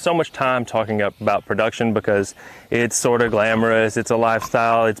we spend so much time talking about production because it's sort of glamorous, it's a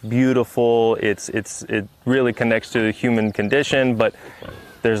lifestyle, it's beautiful, it really connects to the human condition, but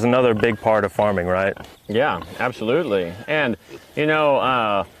there's another big part of farming, right? Yeah, absolutely. And,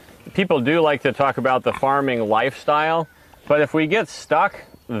 people do like to talk about the farming lifestyle, but if we get stuck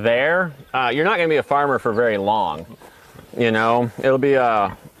there, you're not going to be a farmer for very long. It'll be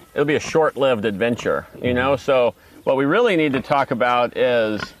a short-lived adventure, So what we really need to talk about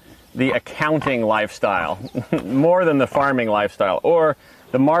is the accounting lifestyle more than the farming lifestyle or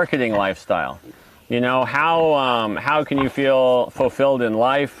the marketing lifestyle. How can you feel fulfilled in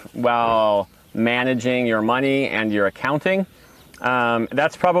life while managing your money and your accounting?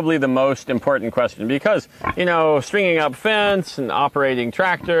 That's probably the most important question because, stringing up fence and operating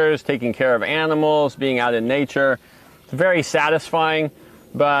tractors, taking care of animals, being out in nature, it's very satisfying.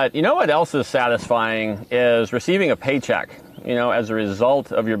 But what else is satisfying is receiving a paycheck, as a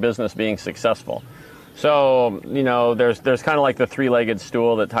result of your business being successful. So, there's kind of like the 3-legged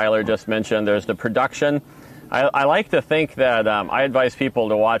stool that Tyler just mentioned. There's the production. I like to think that I advise people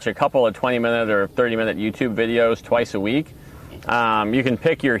to watch a couple of 20-minute or 30-minute YouTube videos twice a week. You can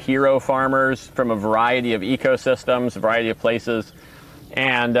pick your hero farmers from a variety of ecosystems, a variety of places,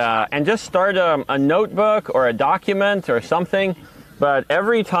 and just start a notebook or a document or something. But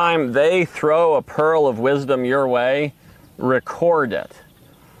every time they throw a pearl of wisdom your way, record it.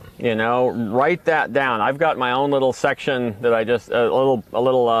 Write that down. I've got my own little section that a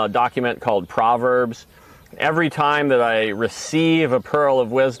little document called Proverbs. Every time that I receive a pearl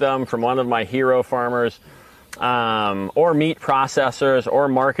of wisdom from one of my hero farmers, or meat processors or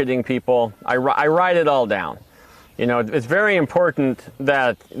marketing people, I write it all down. You know, it's very important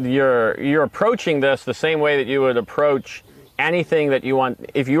that you're approaching this the same way that you would approach anything that you want.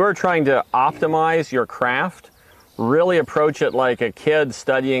 If you are trying to optimize your craft, really approach it like a kid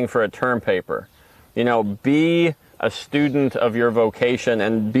studying for a term paper. You know, be a student of your vocation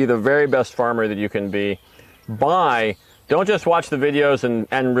and be the very best farmer that you can be. Don't just watch the videos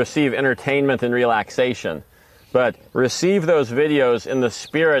and receive entertainment and relaxation, but receive those videos in the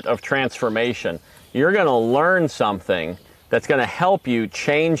spirit of transformation. You're going to learn something that's going to help you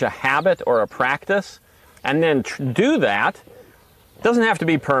change a habit or a practice, and then do that. It doesn't have to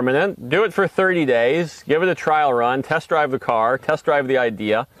be permanent. Do it for 30 days, give it a trial run, test drive the car, test drive the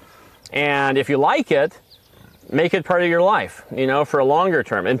idea, and if you like it, make it part of your life, you know, for a longer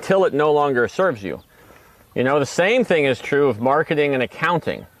term, until it no longer serves you. You know, the same thing is true of marketing and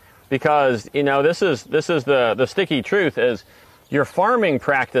accounting, because, you know, this is the sticky truth is your farming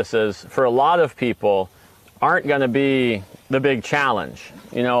practices for a lot of people aren't going to be the big challenge.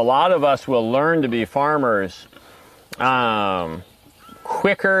 You know, a lot of us will learn to be farmers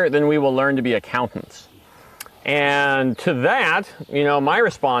quicker than we will learn to be accountants. And to that, you know, my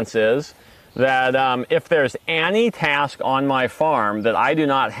response is that if there's any task on my farm that I do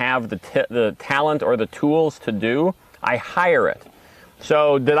not have the talent or the tools to do, I hire it.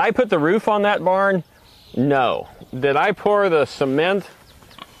 So did I put the roof on that barn? No. Did I pour the cement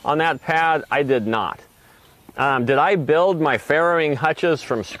on that pad? I did not. Did I build my farrowing hutches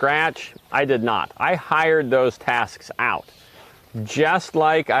from scratch? I did not. I hired those tasks out. Just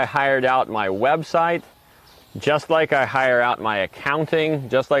like I hired out my website, just like I hire out my accounting,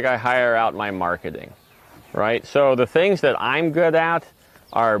 just like I hire out my marketing, right? So the things that I'm good at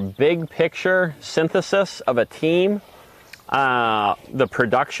are big picture synthesis of a team, the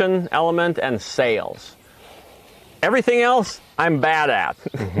production element, and sales. Everything else I'm bad at.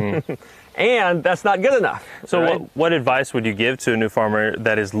 Mm-hmm. And that's not good enough. So right? what advice would you give to a new farmer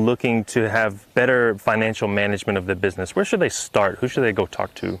that is looking to have better financial management of the business? Where should they start? Who should they go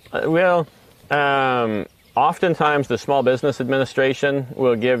talk to? Oftentimes the Small Business Administration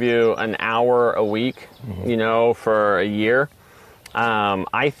will give you an hour a week, mm-hmm. you know, for a year.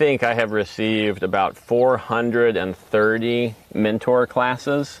 I think I have received about 430 mentor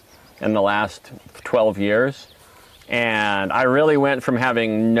classes in the last 12 years. And I really went from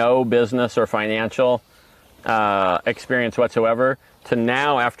having no business or financial experience whatsoever to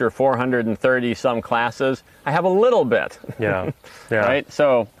now, after 430 some classes, I have a little bit. Yeah. Right?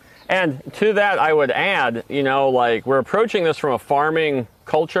 So, and to that I would add, you know, like, we're approaching this from a farming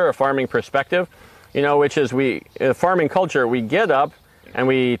culture, a farming perspective, you know, which is farming culture, we get up and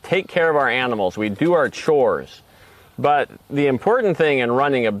we take care of our animals, we do our chores. But the important thing in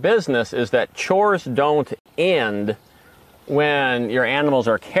running a business is that chores don't end when your animals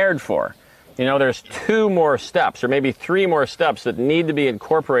are cared for. You know, there's 2 more steps, or maybe 3 more steps that need to be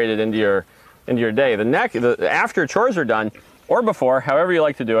incorporated into your day. After chores are done, or before, however you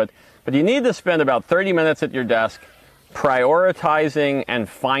like to do it, but you need to spend about 30 minutes at your desk prioritizing and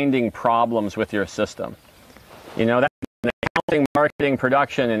finding problems with your system. You know, that's in accounting, marketing,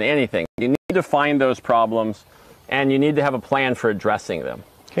 production, and anything. You need to find those problems, and you need to have a plan for addressing them.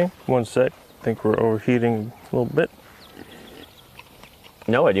 Okay, one sec. I think we're overheating a little bit.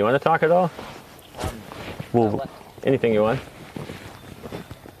 Noah, do you want to talk at all? Anything you want?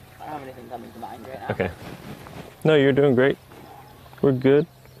 I don't have anything coming to mind right now. Okay. No, you're doing great. We're good.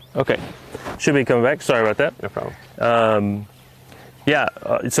 Okay. Should be coming back. Sorry about that. No problem.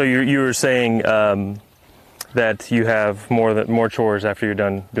 So you were saying that you have more chores after you're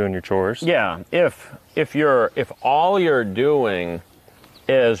done doing your chores. Yeah. If all you're doing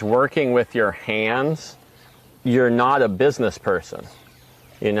is working with your hands, you're not a business person.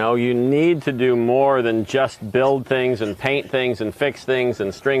 You know, you need to do more than just build things and paint things and fix things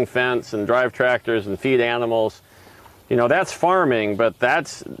and string fence and drive tractors and feed animals. You know, that's farming, but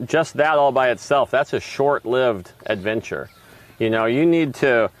that's just that all by itself. That's a short-lived adventure. You know, you need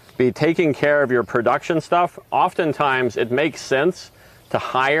to be taking care of your production stuff. Oftentimes it makes sense to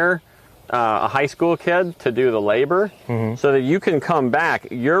hire a high school kid to do the labor, mm-hmm. so that you can come back.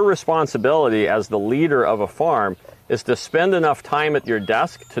 Your responsibility as the leader of a farm is to spend enough time at your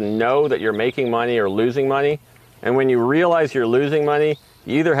desk to know that you're making money or losing money. And when you realize you're losing money,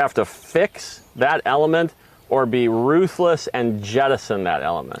 you either have to fix that element or be ruthless and jettison that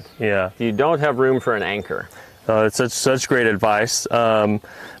element. Yeah. You don't have room for an anchor. It's such great advice.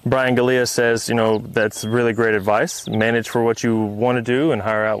 Brian Galea says, you know, that's really great advice. Manage for what you want to do and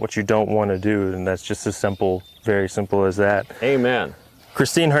hire out what you don't want to do. And that's just as simple, very simple as that. Amen.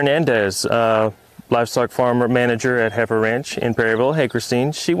 Christine Hernandez, livestock farmer manager at Heifer Ranch in Perryville. Hey,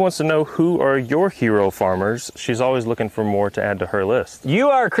 Christine. She wants to know, who are your hero farmers? She's always looking for more to add to her list. You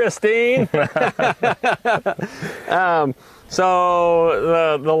are, Christine.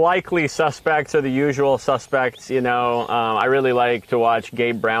 So the likely suspects are the usual suspects. You know, I really like to watch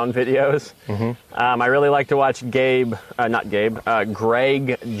Gabe Brown videos. I really like to watch Greg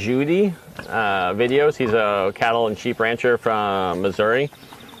Judy videos. He's a cattle and sheep rancher from Missouri.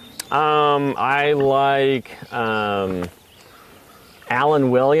 I like Alan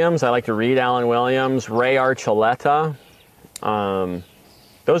Williams. I like to read Alan Williams. Ray Archuleta.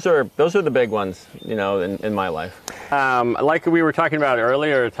 Those are the big ones, you know, in my life. Like we were talking about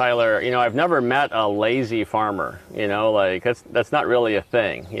earlier, Tyler, you know, I've never met a lazy farmer. You know, like that's not really a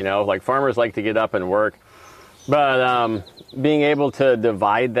thing. You know, like farmers like to get up and work, but being able to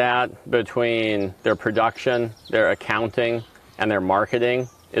divide that between their production, their accounting, and their marketing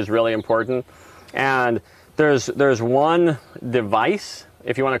is really important. And there's one device,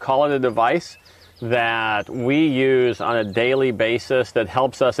 if you want to call it a device, that we use on a daily basis that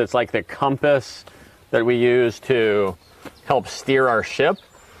helps us. It's like the compass that we use to help steer our ship.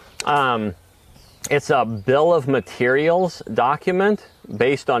 It's a bill of materials document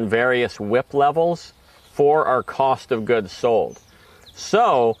based on various WIP levels for our cost of goods sold.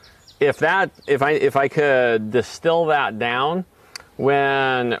 So if I could distill that down,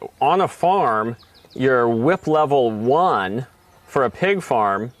 when on a farm, your WIP level 1 for a pig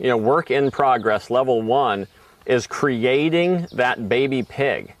farm, you know, work in progress level 1 is creating that baby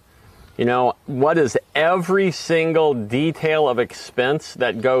pig. You know, what is every single detail of expense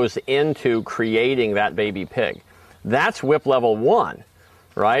that goes into creating that baby pig? That's WIP level 1,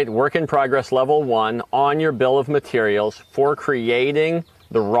 right? Work in progress level 1 on your bill of materials for creating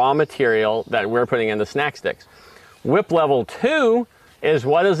the raw material that we're putting in the snack sticks. WIP level 2 is,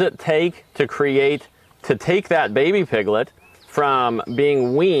 what does it take to take that baby piglet from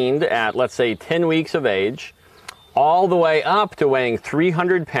being weaned at, let's say, 10 weeks of age, all the way up to weighing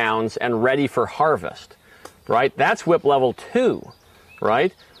 300 pounds and ready for harvest, right? That's WIP level 2,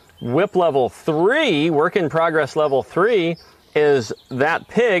 right? WIP level 3, work in progress level 3, is that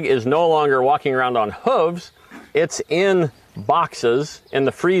pig is no longer walking around on hooves. It's in boxes in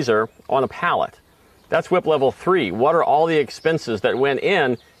the freezer on a pallet. That's WIP level 3. What are all the expenses that went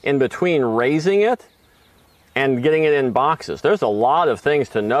in between raising it and getting it in boxes? There's a lot of things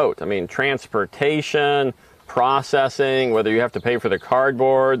to note. I mean, transportation, processing, whether you have to pay for the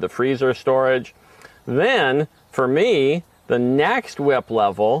cardboard, the freezer storage. Then, for me, the next WIP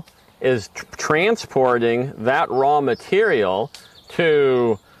level is transporting that raw material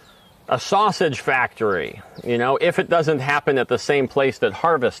to a sausage factory, you know, if it doesn't happen at the same place that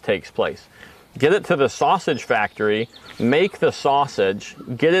harvest takes place. Get it to the sausage factory, make the sausage,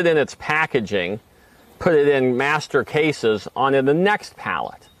 get it in its packaging, put it in master cases onto the next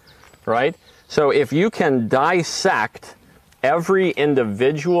pallet, right? So if you can dissect every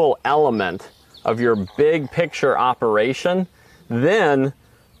individual element of your big picture operation, then,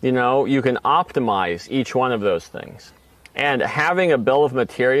 you know, you can optimize each one of those things. And having a bill of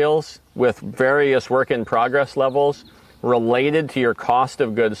materials with various work in progress levels related to your cost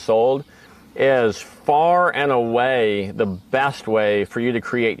of goods sold is far and away the best way for you to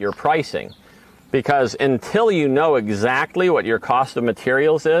create your pricing. Because until you know exactly what your cost of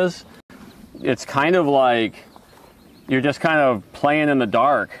materials is, it's kind of like you're just kind of playing in the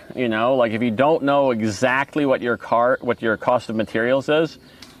dark, you know? Like if you don't know exactly what your cost of materials is,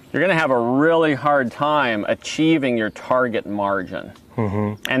 you're going to have a really hard time achieving your target margin.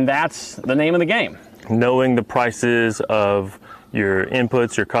 And that's the name of the game. Knowing the prices of your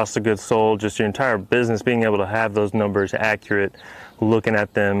inputs, your cost of goods sold, just your entire business, being able to have those numbers accurate, looking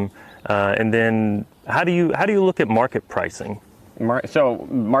at them, and then how do you look at market pricing? So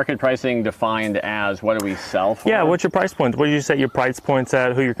market pricing defined as, what do we sell for? Yeah, what's your price point? What do you set your price points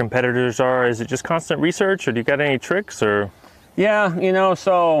at? Who your competitors are? Is it just constant research, or do you got any tricks? Or yeah, you know,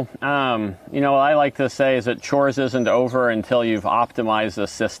 so you know, what I like to say is that chores isn't over until you've optimized the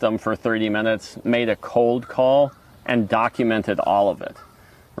system for 30 minutes, made a cold call, and documented all of it,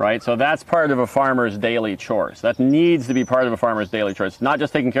 right? So that's part of a farmer's daily chores. That needs to be part of a farmer's daily chores. It's not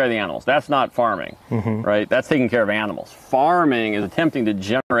just taking care of the animals. That's not farming, right? That's taking care of animals. Farming is attempting to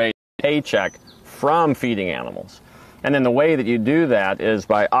generate a paycheck from feeding animals. And then the way that you do that is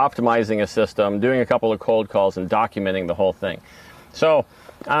by optimizing a system, doing a couple of cold calls, and documenting the whole thing. So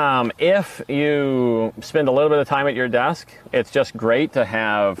if you spend a little bit of time at your desk, it's just great to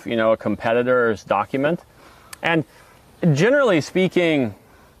have, you know, a competitor's document. And generally speaking,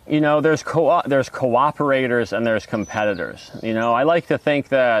 you know, there's cooperators and there's competitors. You know, I like to think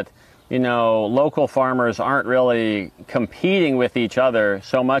that local farmers aren't really competing with each other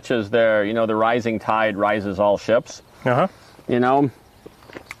so much as they're, the rising tide rises all ships. Uh-huh.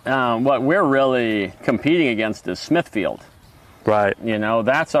 What we're really competing against is Smithfield. Right.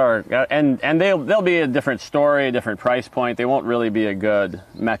 That's our, and they'll be a different story, a different price point. They won't really be a good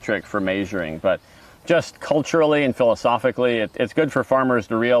metric for measuring, but just culturally and philosophically, it's good for farmers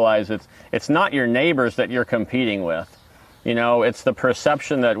to realize it's not your neighbors that you're competing with. It's the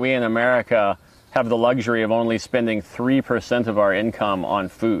perception that we in America have the luxury of only spending 3% of our income on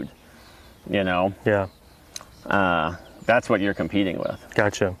food. Yeah. That's what you're competing with.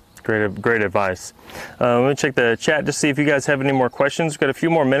 Gotcha. Great advice. Let me check the chat to see if you guys have any more questions. We've got a few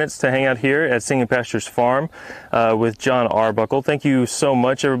more minutes to hang out here at Singing Pastures Farm with John Arbuckle. Thank you so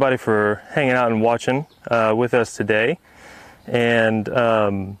much, everybody, for hanging out and watching with us today. And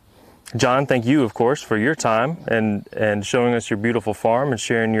John, thank you, of course, for your time and showing us your beautiful farm and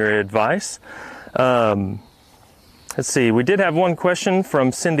sharing your advice. Let's see. We did have one question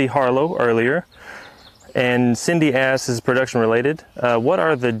from Cindy Harlow earlier. And Cindy asks, is production related, what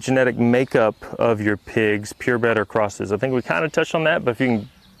are the genetic makeup of your pigs, purebred or crosses? I think we kind of touched on that, but if you can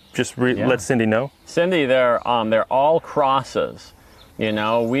just let Cindy know. Cindy, they're all crosses. We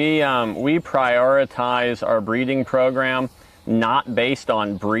prioritize our breeding program not based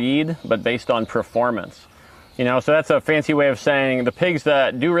on breed, but based on performance. So that's a fancy way of saying the pigs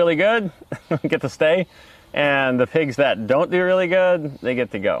that do really good get to stay, and the pigs that don't do really good, they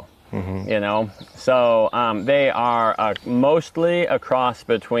get to go. Mm-hmm. So they are mostly a cross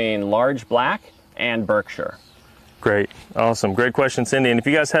between large black and Berkshire. Great. Awesome. Great question, Cindy. And if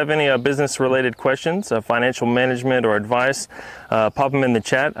you guys have any business related questions, financial management or advice, pop them in the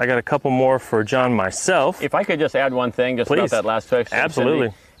chat. I got a couple more for John myself. If I could just add one thing just about that last question. Absolutely.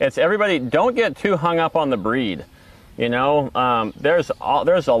 Cindy, it's everybody, don't get too hung up on the breed. There's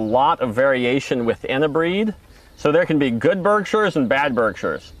a lot of variation within a breed. So there can be good Berkshires and bad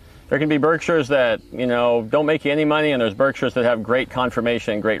Berkshires. There can be Berkshires that, don't make you any money, and there's Berkshires that have great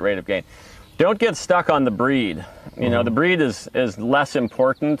conformation and great rate of gain. Don't get stuck on the breed. The breed is less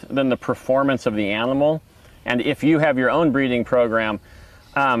important than the performance of the animal. And if you have your own breeding program,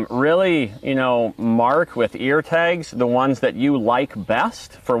 really, mark with ear tags the ones that you like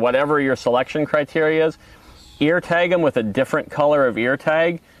best for whatever your selection criteria is. Ear tag them with a different color of ear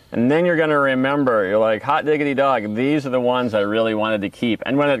tag. And then you're going to remember, you're like, hot diggity dog, these are the ones I really wanted to keep.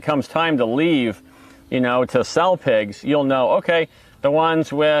 And when it comes time to leave, to sell pigs, you'll know, okay, the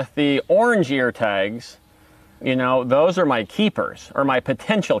ones with the orange ear tags, those are my keepers or my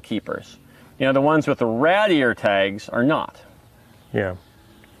potential keepers. The ones with the red ear tags are not. Yeah,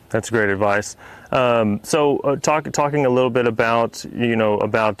 that's great advice. So talking a little bit about,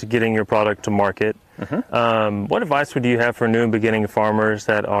 about getting your product to market. Mm-hmm. What advice would you have for new and beginning farmers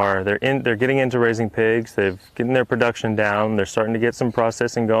that they're getting into raising pigs, they've getting their production down, they're starting to get some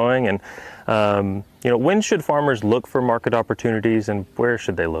processing going, and when should farmers look for market opportunities and where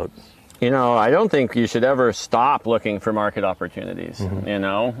should they look? I don't think you should ever stop looking for market opportunities.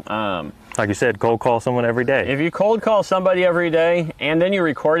 Mm-hmm. Like you said, cold call someone every day. If you cold call somebody every day and then you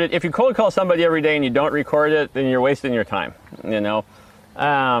record it, if you cold call somebody every day and you don't record it, then you're wasting your time.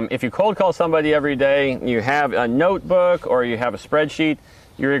 If you cold call somebody every day, you have a notebook or you have a spreadsheet,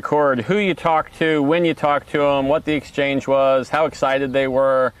 you record who you talked to, when you talked to them, what the exchange was, how excited they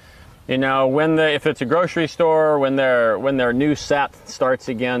were, if it's a grocery store, when their new set starts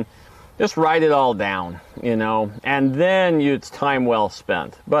again, just write it all down, and then it's time well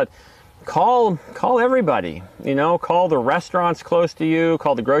spent. But call everybody, call the restaurants close to you,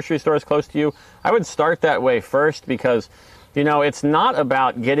 call the grocery stores close to you. I would start that way first because it's not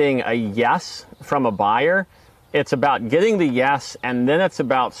about getting a yes from a buyer. It's about getting the yes, and then it's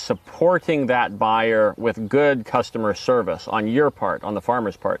about supporting that buyer with good customer service on your part, on the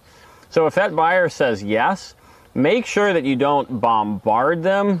farmer's part. So if that buyer says yes, make sure that you don't bombard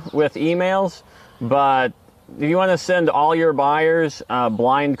them with emails, but if you want to send all your buyers a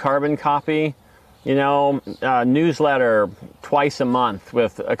blind carbon copy, a newsletter twice a month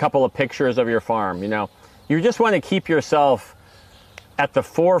with a couple of pictures of your farm, you just want to keep yourself at the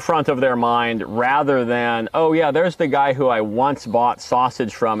forefront of their mind rather than, oh yeah, there's the guy who I once bought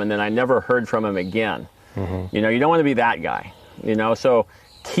sausage from and then I never heard from him again. Mm-hmm. You don't want to be that guy. So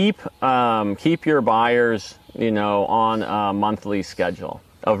keep your buyers, on a monthly schedule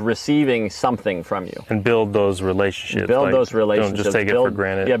of receiving something from you. And build those relationships. Don't just take it for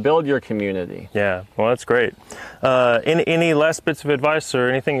granted. Yeah, build your community. Yeah, well, that's great. Any last bits of advice or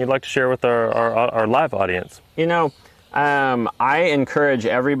anything you'd like to share with our live audience? I encourage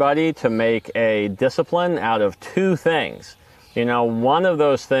everybody to make a discipline out of two things. You know, one of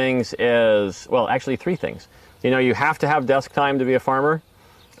those things is, well, actually 3 things. You know, you have to have desk time to be a farmer.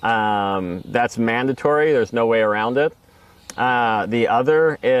 That's mandatory. There's no way around it. The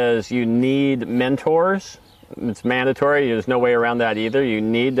other is you need mentors. It's mandatory. There's no way around that either. You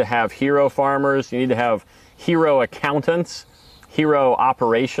need to have hero farmers. You need to have hero accountants, hero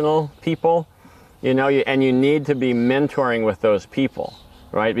operational people. You know, and you need to be mentoring with those people,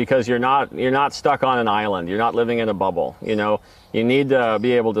 right? Because you're not stuck on an island. You're not living in a bubble. You know, you need to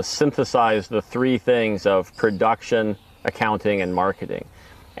be able to synthesize the 3 things of production, accounting, and marketing.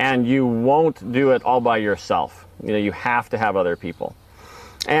 And you won't do it all by yourself. You know, you have to have other people.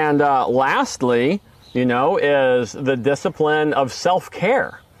 And lastly, you know, is the discipline of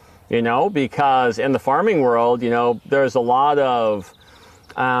self-care. You know, because in the farming world, you know, there's a lot of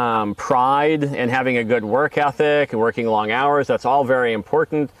pride in having a good work ethic and working long hours. That's all very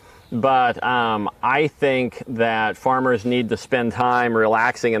important. But I think that farmers need to spend time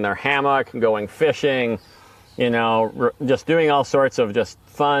relaxing in their hammock, going fishing, you know, just doing all sorts of just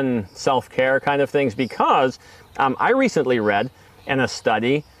fun self-care kind of things. Because I recently read in a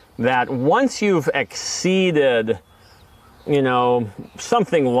study that once you've exceeded, you know,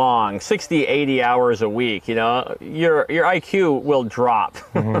 something long, 60, 80 hours a week, you know, your IQ will drop.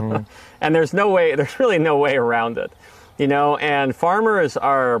 Mm-hmm. And there's really no way around it. You know, and farmers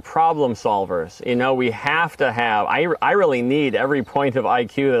are problem solvers. You know, we have to have, I really need every point of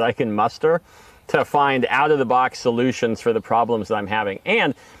IQ that I can muster to find out-of-the-box solutions for the problems that I'm having.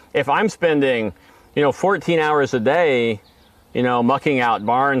 And if I'm spending, you know, 14 hours a day, you know, mucking out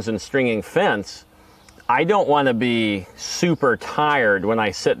barns and stringing fence, I don't want to be super tired when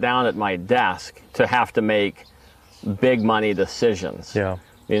I sit down at my desk to have to make big money decisions. Yeah.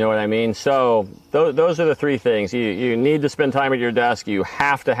 You know what I mean? So those are the 3 things. You need to spend time at your desk. You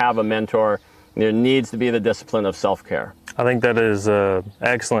have to have a mentor. There needs to be the discipline of self-care. I think that is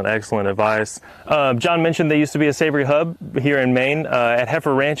excellent advice. John mentioned they used to be a savory hub here in Maine. At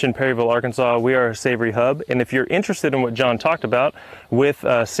Heifer Ranch in Perryville, Arkansas, we are a savory hub. And if you're interested in what John talked about with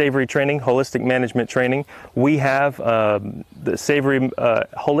savory training, holistic management training, we have the savory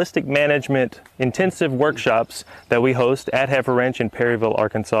holistic management intensive workshops that we host at Heifer Ranch in Perryville,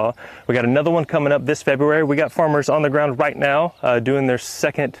 Arkansas. We got another one coming up this February. We got farmers on the ground right now doing their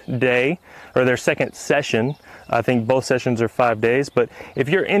second day or their second session. I think both sessions are 5 days, but if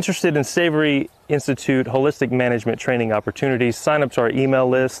you're interested in Savory Institute holistic management training opportunities, sign up to our email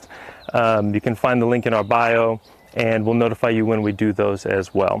list. You can find the link in our bio, and we'll notify you when we do those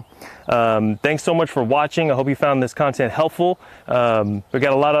as well. Thanks so much for watching. I hope you found this content helpful. We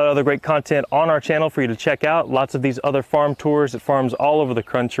got a lot of other great content on our channel for you to check out. Lots of these other farm tours at farms all over the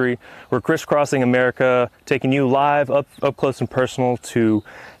country. We're crisscrossing America, taking you live up close and personal to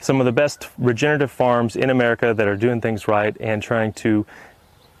some of the best regenerative farms in America that are doing things right and trying to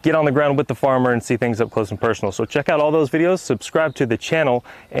get on the ground with the farmer and see things up close and personal. So check out all those videos, subscribe to the channel,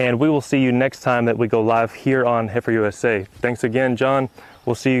 and we will see you next time that we go live here on Heifer USA. Thanks again, John.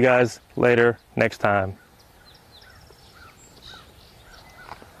 We'll see you guys later next time.